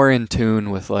 You're more in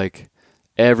tune with like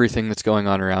everything that's going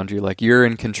on around you. Like, you're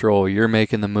in control. You're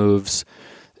making the moves.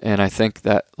 And I think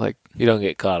that, like, you don't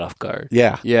get caught off guard.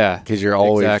 Yeah. Because you're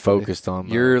always focused on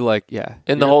that. You're like,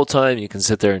 And the whole time you can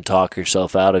sit there and talk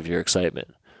yourself out of your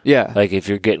excitement. Yeah. Like, if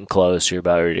you're getting close, you're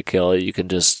about ready to kill it, you can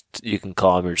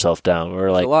calm yourself down. Or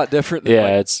like, it's a lot different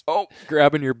than it's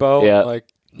grabbing your bow. Yeah. And,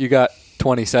 like, you got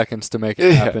 20 seconds to make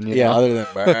it happen. You know? Other than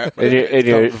and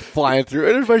you're flying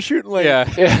through. There's my shooting lane. Yeah.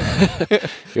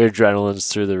 Your adrenaline's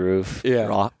through the roof.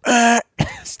 Yeah.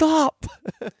 Stop.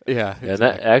 Yeah. And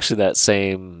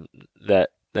that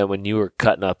when you were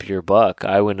cutting up your buck,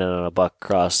 I went in on a buck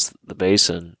across the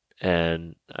basin,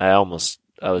 and I was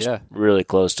really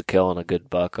close to killing a good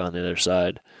buck on the other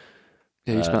side.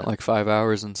 Yeah, you spent like 5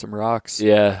 hours in some rocks.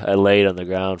 Yeah, I laid on the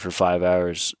ground for 5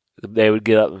 hours. They would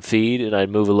get up and feed, and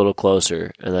I'd move a little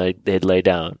closer, and they'd lay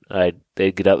down.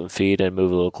 They'd get up and feed, and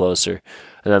move a little closer.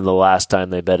 And then the last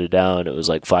time they bedded down, it was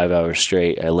like 5 hours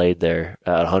straight. I laid there,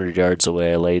 100 yards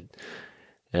away. I laid,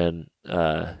 and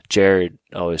Jared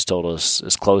always told us,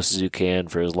 as close as you can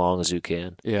for as long as you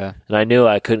can. Yeah. And I knew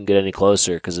I couldn't get any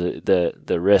closer because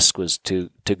the risk was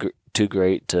too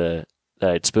great that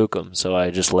I'd spook them. So I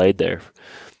just laid there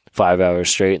 5 hours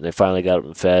straight, and they finally got up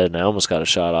and fed, and I almost got a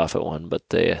shot off at one, but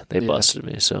they busted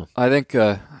me. So I think,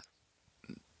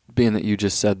 being that you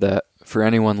just said that, for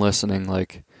anyone listening,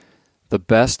 like, the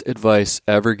best advice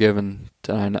ever given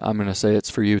to, I'm going to say it's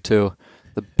for you too,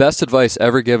 the best advice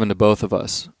ever given to both of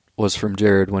us was from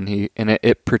Jared when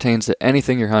it pertains to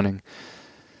anything you're hunting.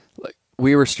 Like,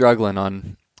 we were struggling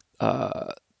on,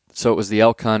 so it was the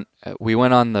elk hunt. We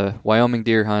went on the Wyoming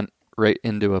deer hunt right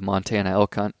into a Montana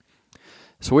elk hunt.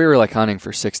 So we were like hunting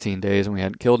for 16 days and we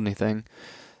hadn't killed anything.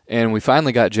 And we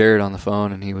finally got Jared on the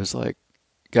phone, and he was like,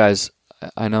 guys,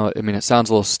 I know, I mean, it sounds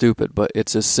a little stupid, but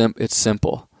it's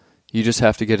simple. You just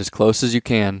have to get as close as you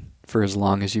can for as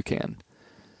long as you can.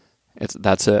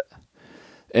 That's it.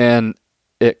 And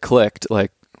it clicked.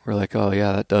 Like, we're like, oh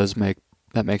yeah,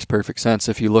 that makes perfect sense.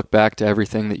 If you look back to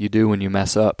everything that you do when you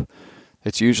mess up,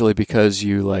 it's usually because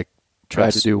you like try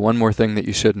to do one more thing that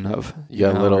you shouldn't have. You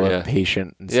got a little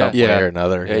impatient in some way or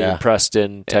another. Yeah, you pressed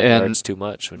in 10 yards too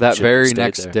much. That very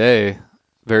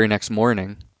next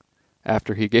morning,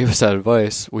 after he gave us that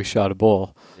advice, we shot a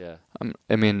bull. Yeah.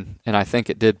 I mean, and I think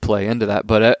it did play into that.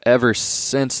 But ever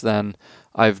since then,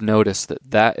 I've noticed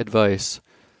that advice,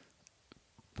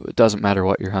 it doesn't matter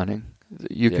what you're hunting.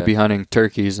 You could be hunting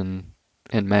turkeys in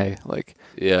May. Like,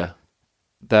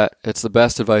 that it's the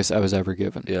best advice I was ever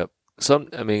given. Yep.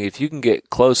 If you can get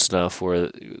close enough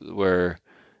where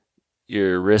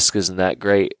your risk isn't that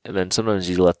great, and then sometimes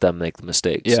you let them make the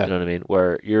mistakes. Yeah. You know what I mean?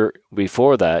 Where you're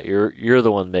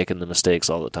the one making the mistakes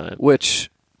all the time.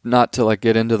 Which, not to like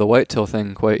get into the whitetail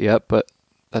thing quite yet, but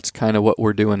that's kind of what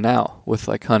we're doing now with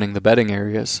like hunting the bedding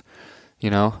areas. You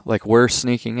know, like, we're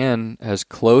sneaking in as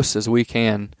close as we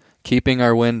can, keeping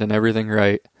our wind and everything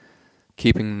right,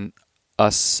 keeping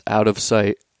us out of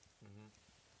sight,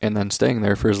 and then staying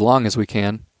there for as long as we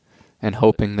can, and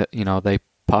hoping that, you know, they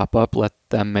pop up, let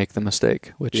them make the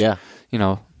mistake, which, you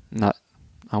know,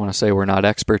 I want to say we're not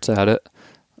experts at it.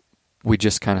 We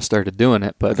just kind of started doing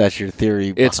it, but that's your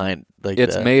theory behind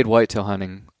it's made whitetail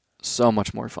hunting so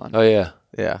much more fun. Oh yeah.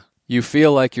 Yeah. You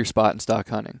feel like you're spot and stock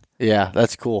hunting. Yeah,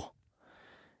 that's cool.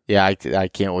 Yeah, I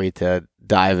can't wait to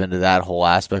dive into that whole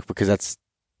aspect, because that's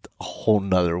a whole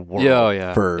nother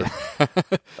world for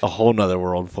a whole nother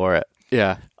world for it.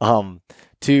 Yeah.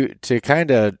 To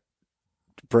kind of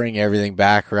bring everything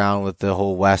back around with the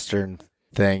whole Western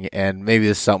thing, and maybe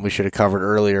this is something we should have covered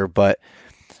earlier, but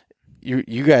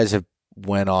you guys have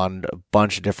went on a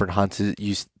bunch of different hunts.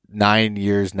 You 9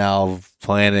 years now of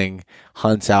planning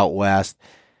hunts out west.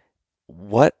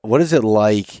 What is it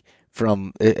like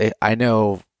from? I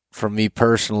know from me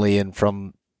personally and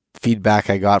from feedback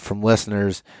I got from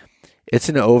listeners, it's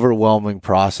an overwhelming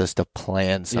process to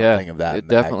plan something of that. It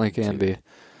definitely can be.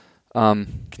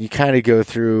 Can you kind of go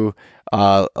through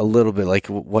a little bit like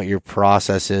what your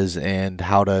process is and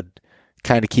how to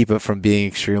kind of keep it from being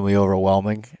extremely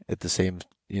overwhelming at the same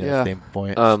same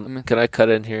point? Can I cut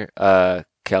in here?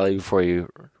 Kelly, before you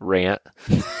rant,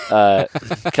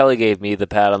 Kelly gave me the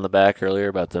pat on the back earlier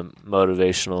about the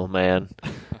motivational man.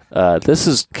 This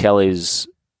is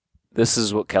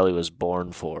what Kelly was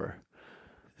born for.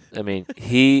 I mean,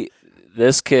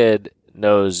 this kid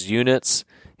knows units,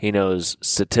 he knows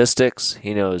statistics,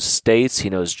 he knows states, he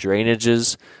knows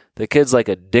drainages. The kid's like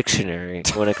a dictionary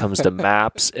when it comes to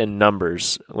maps and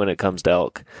numbers when it comes to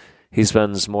elk. He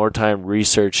spends more time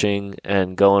researching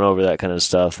and going over that kind of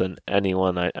stuff than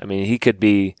anyone. I mean, he could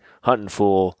be hunting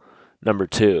fool number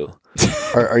 2.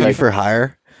 Are you for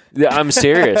hire? Yeah, I'm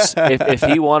serious. If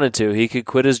he wanted to, he could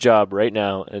quit his job right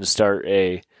now and start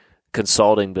a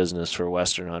consulting business for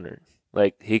Western Hunter.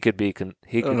 Like he could be. I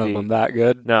don't know if I'm that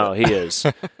good. No, he is.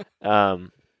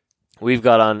 We've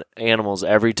got on animals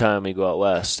every time we go out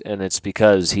west, and it's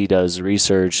because he does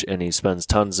research and he spends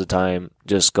tons of time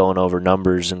just going over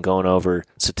numbers and going over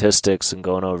statistics and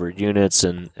going over units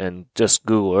and just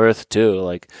Google Earth too,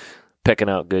 like picking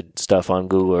out good stuff on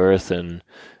Google Earth and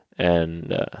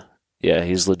yeah,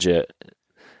 he's legit.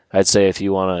 I'd say if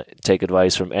you want to take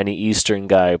advice from any Eastern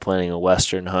guy planning a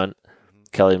Western hunt,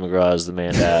 Kelly McGraw is the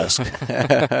man to ask.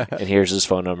 And here's his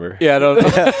phone number. Yeah, I don't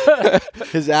know.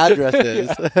 His address is.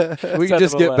 We can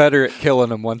just get better at killing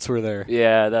them once we're there.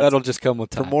 Yeah, that'll just come with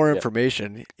time. For more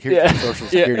information, here's your social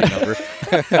security number.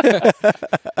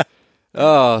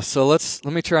 Oh, so let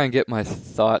me try and get my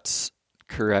thoughts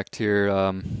correct here.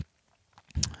 I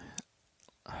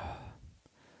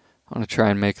want to try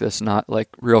and make this not like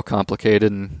real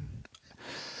complicated. And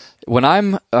when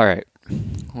all right,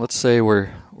 let's say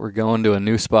we're going to a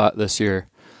new spot this year.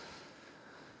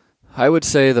 I would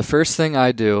say the first thing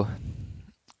I do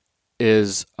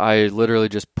is I literally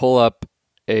just pull up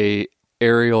a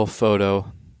aerial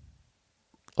photo,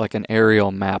 like an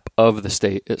aerial map of the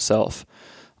state itself.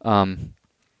 And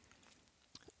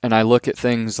I look at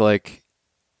things like,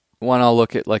 I'll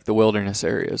look at like the wilderness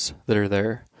areas that are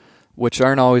there, which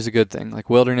aren't always a good thing. Like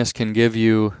wilderness can give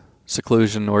you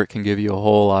seclusion or it can give you a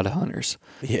whole lot of hunters.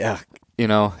 Yeah. You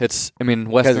know,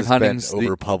 Western hunting's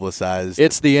over publicized.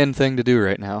 It's the in thing to do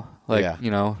right now. Like, Yeah.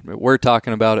 you know, we're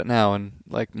talking about it now, and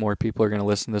like more people are going to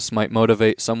listen. This might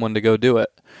motivate someone to go do it,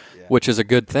 which is a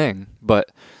good thing. But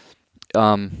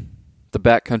the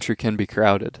backcountry can be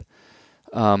crowded.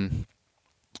 You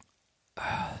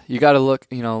got to look.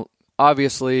 You know,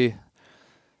 obviously,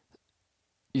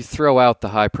 you throw out the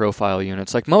high profile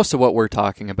units. Like most of what we're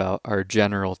talking about are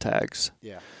general tags.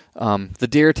 Yeah. The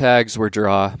deer tags were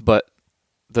draw, but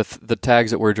the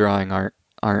tags that we're drawing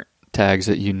aren't tags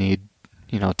that you need,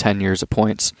 10 years of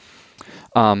points.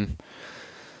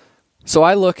 So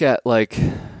I look at, like,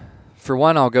 for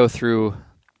one, I'll go through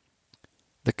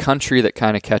the country that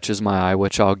kind of catches my eye,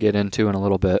 which I'll get into in a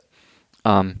little bit.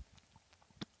 I'll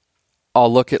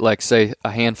look at, like, say,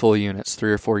 a handful of units,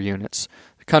 3 or 4 units,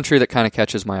 the country that kind of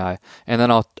catches my eye, and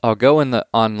then I'll go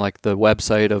on like the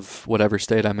website of whatever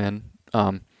state I'm in,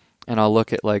 and I'll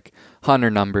look at like hunter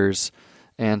numbers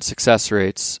and success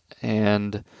rates,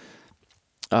 and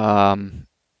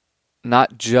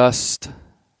not just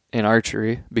in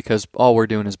archery, because all we're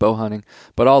doing is bow hunting,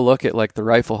 but I'll look at like the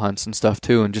rifle hunts and stuff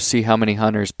too, and just see how many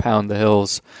hunters pound the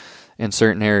hills in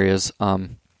certain areas.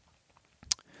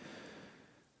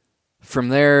 From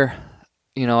there,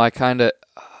 I kind of,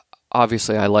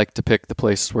 obviously I like to pick the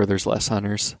places where there's less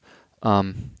hunters.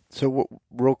 So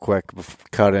real quick,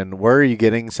 cut in, where are you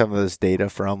getting some of this data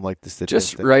from, like the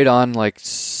statistics? Just right on, like,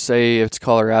 say it's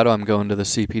Colorado, I'm going to the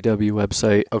CPW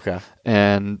website. Okay.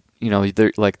 And,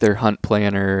 their hunt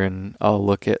planner, and I'll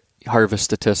look at harvest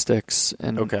statistics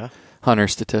and hunter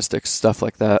statistics, stuff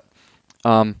like that.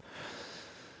 From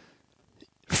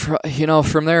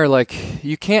there, like,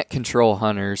 you can't control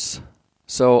hunters.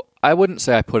 So I wouldn't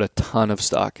say I put a ton of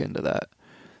stock into that.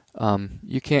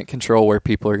 You can't control where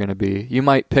people are going to be. You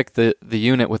might pick the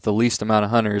unit with the least amount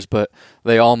of hunters, but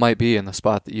they all might be in the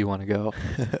spot that you want to go.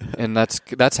 And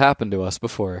that's happened to us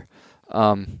before.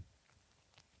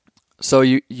 So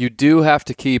you do have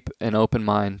to keep an open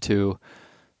mind to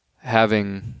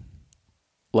having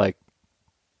like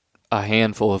a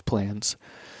handful of plans.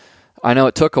 I know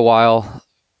it took a while,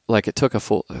 like it took a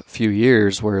few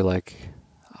years where like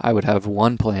I would have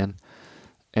one plan.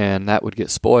 and that would get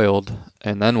spoiled,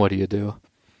 and then what do you do?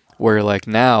 Where like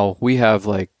now we have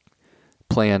like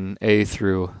plan A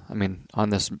through, I mean, on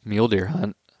this mule deer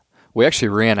hunt, we actually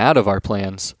ran out of our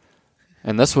plans,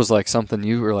 and this was like something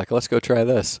you were like, let's go try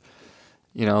this.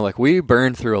 You know, like we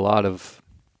burned through a lot of,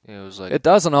 It was like it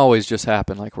doesn't always just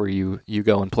happen like where you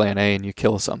go in plan A and you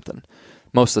kill something.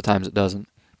 Most of the times it doesn't.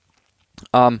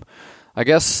 I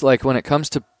guess like when it comes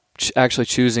to actually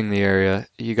choosing the area,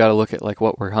 you got to look at like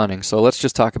what we're hunting. So let's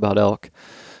just talk about elk.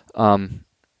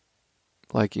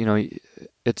 Like, you know,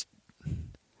 it's,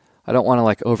 I don't want to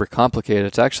like overcomplicate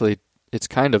it. It's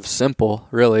kind of simple,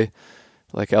 really.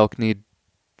 Like elk need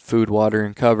food, water,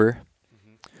 and cover.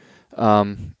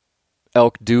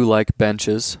 Elk do like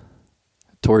benches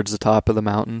towards the top of the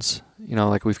mountains. You know,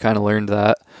 like we've kind of learned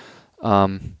that.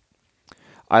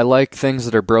 I like things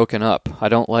that are broken up. I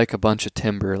don't like a bunch of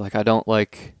timber. Like I don't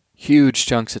like huge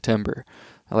chunks of timber.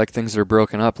 I like things that are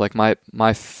broken up. Like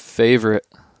my favorite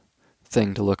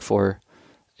thing to look for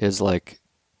is like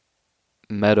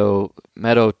meadow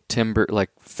timber, like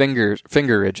finger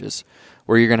ridges,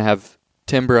 where you're gonna have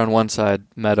timber on one side,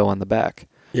 meadow on the back.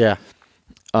 Yeah.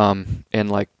 And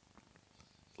like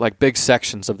big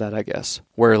sections of that, I guess,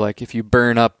 where like if you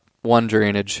burn up one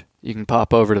drainage, you can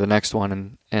pop over to the next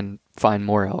one and find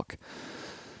more elk.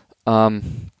 I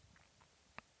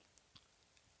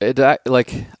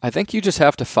think you just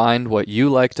have to find what you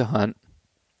like to hunt,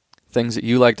 things that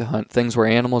you like to hunt, things where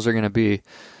animals are going to be,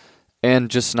 and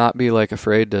just not be like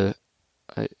afraid to.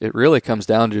 It really comes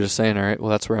down to just saying, all right, well,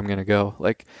 that's where I'm going to go.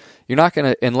 Like, you're not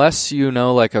going to, unless you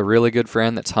know like a really good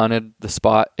friend that's hunted the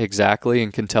spot exactly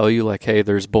and can tell you like, hey,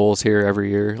 there's bulls here every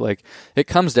year. Like, it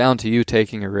comes down to you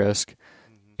taking a risk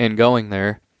and going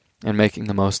there and making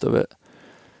the most of it.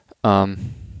 I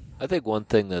think one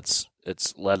thing it's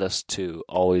led us to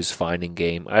always finding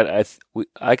game.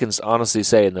 I can honestly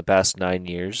say in the past 9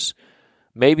 years,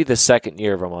 maybe the second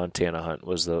year of our Montana hunt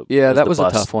was a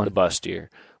tough one, the bust year.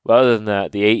 But other than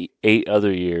that, the eight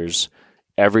other years,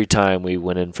 every time we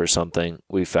went in for something,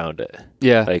 we found it.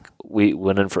 Yeah, like we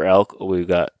went in for elk, we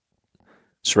got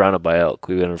surrounded by elk.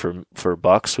 We went in for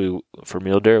bucks, for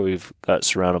mule deer, we've got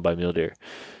surrounded by mule deer,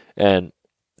 and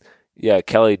yeah,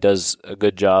 Kelly does a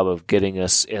good job of getting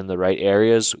us in the right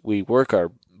areas. We work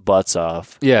our butts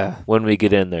off. Yeah, when we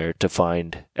get in there to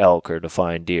find elk or to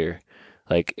find deer.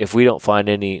 Like if we don't find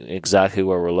any exactly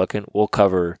where we're looking,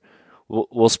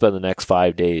 we'll spend the next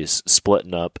 5 days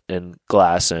splitting up and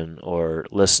glassing or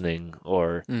listening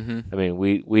or I mean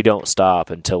we don't stop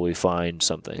until we find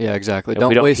something. Yeah, exactly. If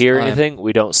we don't hear anything,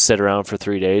 we don't sit around for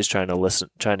 3 days trying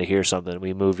to hear something.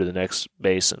 We move to the next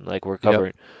basin. Like we're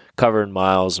covering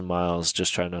miles and miles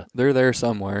just trying to. They're there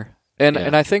somewhere. And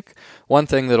I think one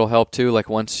thing that'll help too, like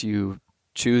once you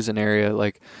choose an area,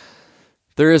 like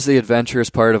there is the adventurous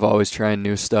part of always trying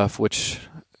new stuff, which,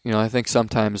 you know, I think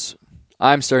sometimes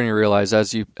I'm starting to realize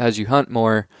as you hunt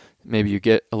more, maybe you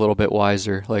get a little bit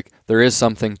wiser. Like there is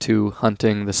something to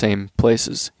hunting the same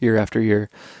places year after year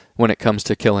when it comes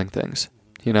to killing things,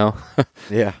 you know?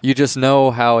 Yeah. You just know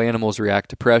how animals react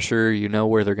to pressure, you know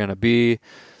where they're going to be,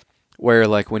 where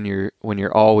like when you're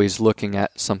always looking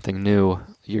at something new,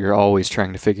 you're always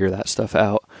trying to figure that stuff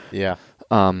out. Yeah.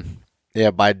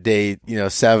 Yeah, by day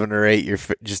 7 or 8, you're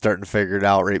just starting to figure it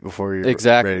out right before you're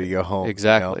ready to go home.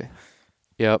 Exactly.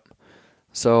 Yep.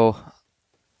 So,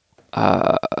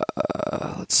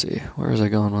 let's see. Where was I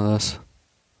going with this?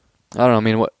 I don't know. I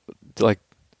mean, what, like,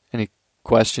 any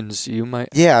questions you might?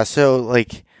 Yeah. So,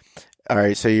 like, all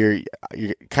right. So you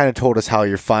kind of told us how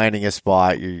you're finding a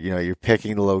spot. You're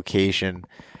picking the location.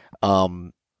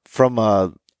 From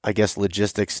a, I guess,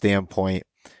 logistics standpoint,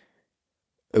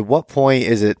 at what point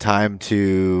is it time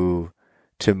to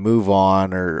move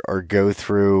on or go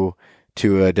through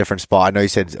to a different spot? I know you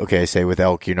said, okay, say with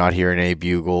elk, you're not hearing any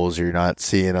bugles, or you're not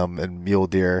seeing them, and mule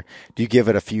deer. Do you give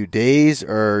it a few days,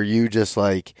 or are you just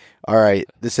like, all right,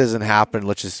 this isn't happening,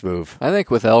 let's just move? I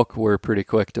think with elk, we're pretty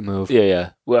quick to move. Yeah.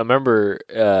 Well, I remember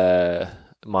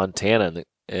Montana,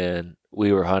 and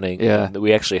we were hunting, and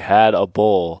we actually had a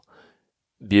bull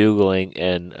bugling,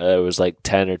 and it was like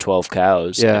 10 or 12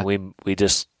 cows, and we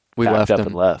left up him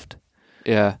and left.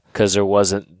 Yeah. Because there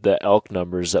wasn't the elk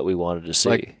numbers that we wanted to see.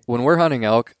 Like, when we're hunting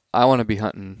elk, I want to be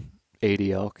hunting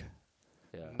 80 elk.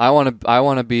 Yeah. I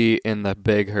want to be in the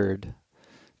big herd,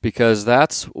 because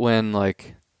that's when,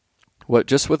 like,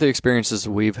 just with the experiences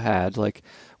we've had, like,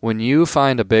 when you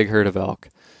find a big herd of elk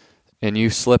and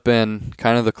you slip in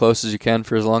kind of the closest you can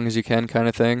for as long as you can kind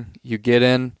of thing, you get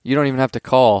in, you don't even have to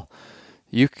call.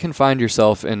 You can find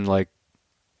yourself in, like,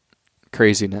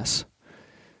 craziness.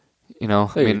 You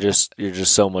know, I mean, you're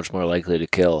just so much more likely to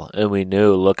kill. And we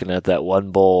knew looking at that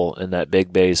one bull in that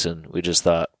big basin, we just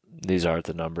thought these aren't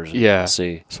the numbers we want to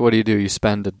see. So what do? You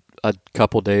spend a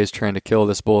couple days trying to kill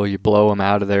this bull, you blow him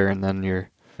out of there, and then you're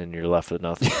left with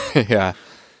nothing. Yeah.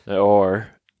 Or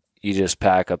you just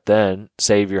pack up then,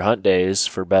 save your hunt days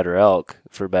for better elk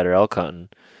hunting,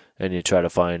 and you try to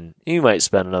find. You might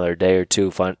spend another day or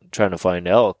two trying to find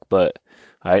elk, but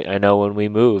I know when we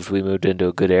moved into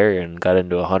a good area and got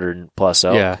into 100+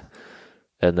 elk. Yeah.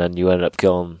 And then you ended up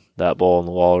killing that bull on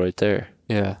the wall right there.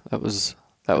 Yeah, that was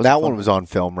that one was on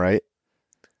film, right?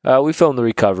 We filmed the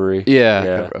recovery.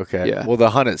 Yeah. Okay. Yeah. Well,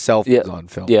 the hunt itself was on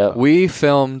film. Yeah. We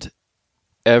filmed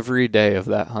every day of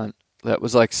that hunt. That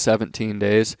was like 17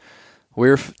 days. We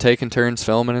were taking turns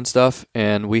filming and stuff,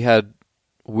 and we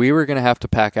were going to have to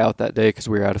pack out that day because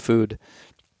we were out of food.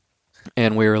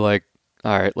 And we were like,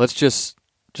 all right, let's just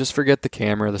forget the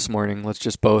camera this morning. Let's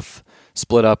just both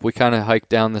split up. We kind of hiked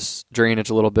down this drainage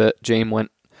a little bit. James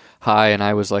went high, and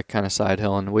I was like kind of side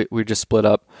hill, and we just split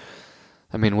up.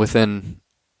 I mean, within,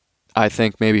 I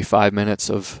think, maybe 5 minutes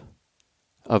of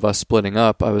us splitting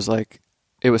up, I was like,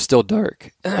 it was still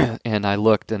dark, and I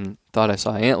looked and thought I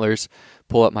saw antlers.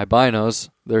 Pull up my binos.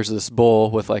 There's this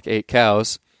bull with like 8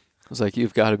 cows. I was like,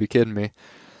 you've got to be kidding me.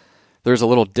 There's a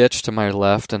little ditch to my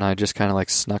left, and I just kind of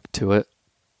like snuck to it,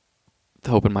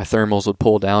 hoping my thermals would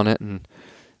pull down it, and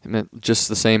just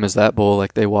the same as that bull,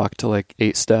 like they walked to like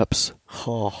 8 steps.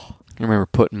 Oh. I remember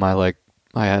putting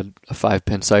I had a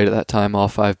 5-pin sight at that time. All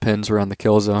 5 pins were on the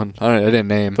kill zone. I didn't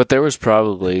name. But there was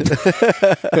probably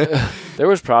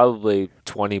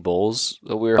 20 bulls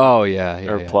that we were. Oh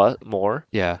yeah. Plus more.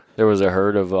 Yeah. There was a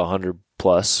herd of 100+.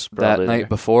 That night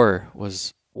before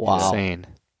was insane.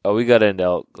 Oh, we got into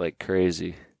elk like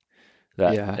crazy.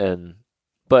 But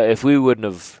if we wouldn't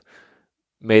have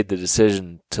made the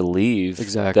decision to leave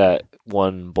that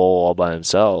one bull all by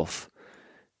himself,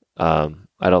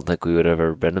 I don't think we would have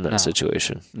ever been in that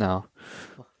situation. No.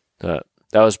 That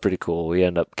was pretty cool. We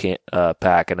ended up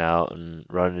packing out and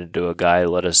running into a guy who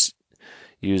let us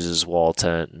use his wall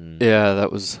tent. And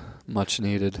that was much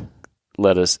needed.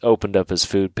 Opened up his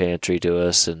food pantry to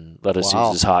us and let us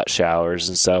use his hot showers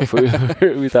and stuff. We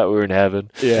thought we were in heaven.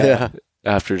 Yeah.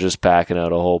 After just packing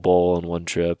out a whole bowl in one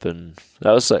trip. And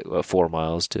that was like 4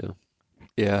 miles too.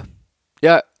 Yeah.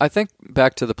 Yeah. I think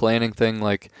back to the planning thing,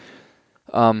 like,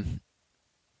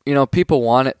 people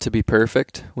want it to be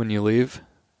perfect when you leave,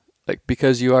 like,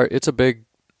 because it's a big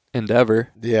endeavor.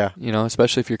 Yeah.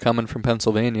 Especially if you're coming from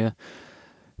Pennsylvania,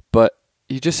 but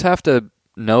you just have to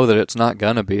know that it's not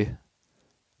gonna be.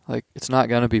 Like, it's not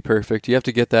going to be perfect. You have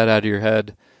to get that out of your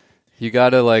head. You got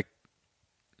to,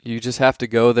 you just have to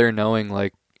go there knowing,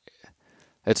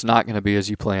 it's not going to be as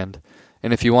you planned.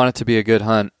 And if you want it to be a good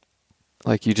hunt,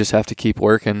 you just have to keep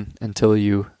working until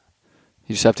you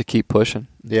just have to keep pushing.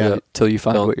 Yeah. Until you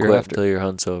find what you're after. Until your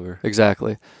hunt's over.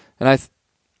 Exactly. And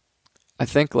I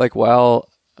think, while,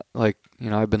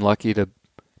 I've been lucky to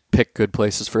pick good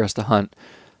places for us to hunt,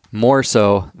 more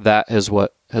so that is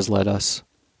what has led us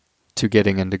to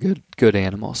getting into good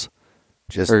animals.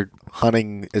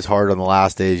 Hunting is hard on the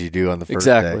last day as you do on the first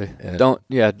day.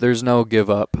 Exactly. There's no give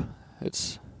up.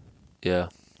 It's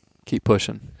keep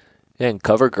pushing. Yeah, and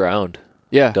cover ground.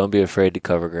 Yeah. Don't be afraid to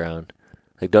cover ground.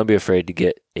 Don't be afraid to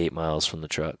get 8 miles from the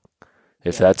truck.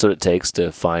 If that's what it takes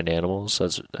to find animals,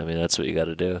 that's what you got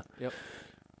to do. Yep.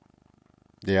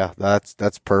 Yeah,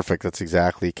 that's perfect. That's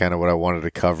exactly kind of what I wanted to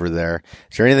cover there.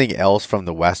 Is there anything else from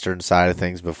the western side of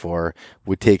things before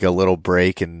we take a little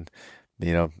break and,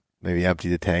 maybe empty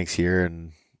the tanks here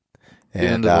and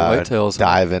into the whitetails,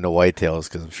 dive into whitetails,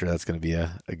 because I'm sure that's going to be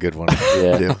a good one to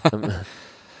do.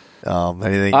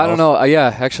 Anything I else? don't know.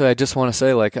 Yeah, actually, I just want to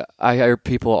say, I hear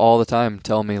people all the time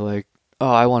tell me, oh,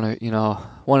 I want to,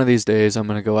 one of these days I'm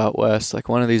going to go out west.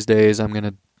 One of these days I'm going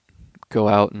to go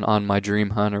out and on my dream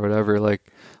hunt or whatever.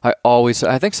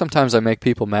 I think sometimes I make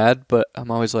people mad, but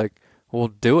I'm always like, well,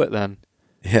 do it then.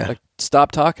 Yeah.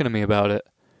 Stop talking to me about it.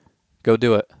 Go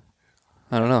do it.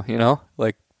 I don't know,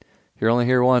 you're only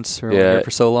here once. You're only here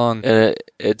for so long. And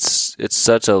it's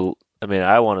such a,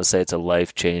 I want to say it's a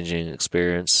life-changing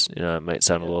experience. It might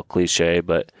sound a little cliche,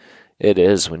 but it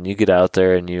is. When you get out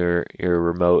there and you're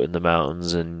remote in the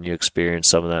mountains and you experience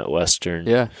some of that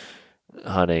western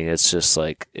hunting, it's just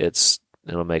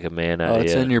it'll make a man out of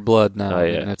you. It's in your blood now. Oh,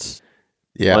 yeah.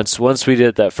 Yeah. Once we did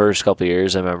it that first couple of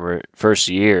years, I remember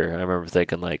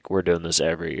thinking we're doing this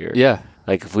every year. Yeah.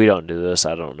 If we don't do this,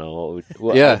 I don't know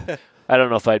what yeah. I don't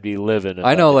know if I'd be living if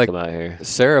I know, I come out here.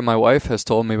 Sarah, my wife, has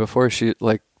told me before, she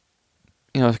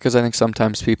because I think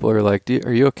sometimes people are like,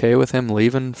 are you okay with him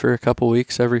leaving for a couple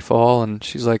weeks every fall? And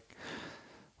she's like,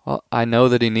 Well, I know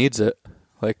that he needs it.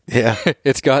 Like, Yeah.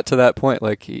 it's got to that point.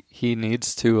 Like, he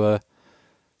needs to.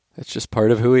 It's just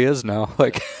part of who he is now.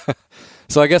 Like,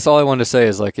 so I guess all I wanted to say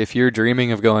is, like, if you're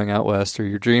dreaming of going out west, or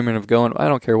you're dreaming of going, I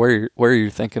don't care where you're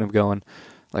thinking of going,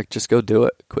 like, just go do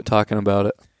it. Quit talking about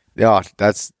it. Yeah,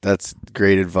 that's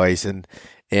great advice. And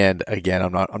again,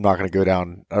 I'm not going to go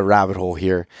down a rabbit hole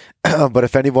here, but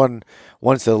if anyone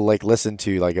wants to like listen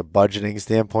to like a budgeting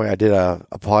standpoint, I did a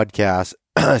podcast,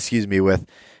 excuse me, with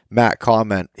Matt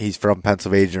Comment. He's from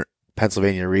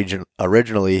Pennsylvania region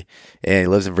originally, and he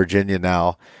lives in Virginia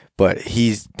now. But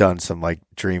he's done some like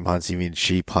dream hunts, even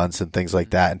sheep hunts and things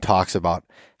like that, and talks about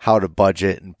how to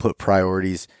budget and put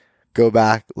priorities. Go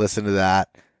back, listen to that,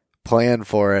 plan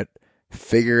for it,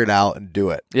 figure it out, and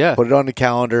do it. Yeah. Put it on the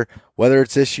calendar, whether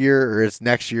it's this year or it's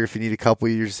next year if you need a couple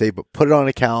of years to save, but put it on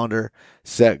a calendar,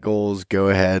 set goals, go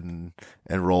ahead and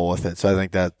roll with it. So I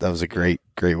think that was a great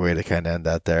way to kind of end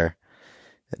that there.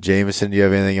 Jameson, do you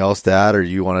have anything else to add, or do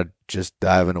you want to just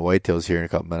dive into whitetails here in a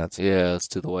couple minutes? Yeah, let's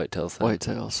do the whitetail thing.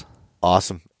 Whitetails.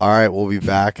 Awesome. All right, we'll be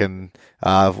back, and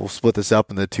we'll split this up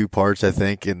into 2 parts, I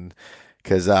think, and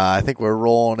because I think we're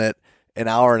rolling it an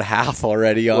hour and a half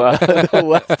already on the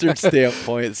Western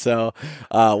standpoint. So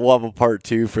we'll have a part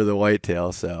 2 for the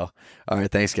whitetail. So, all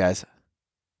right, thanks, guys.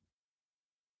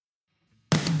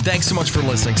 Thanks so much for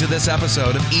listening to this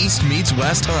episode of East Meets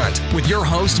West Hunt with your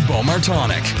host, Bo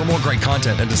Martonic. For more great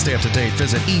content and to stay up to date,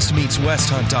 visit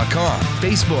eastmeetswesthunt.com,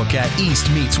 Facebook at East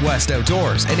Meets West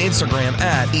Outdoors, and Instagram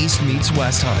at East Meets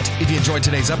West Hunt. If you enjoyed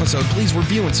today's episode, please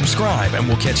review and subscribe, and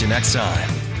we'll catch you next time.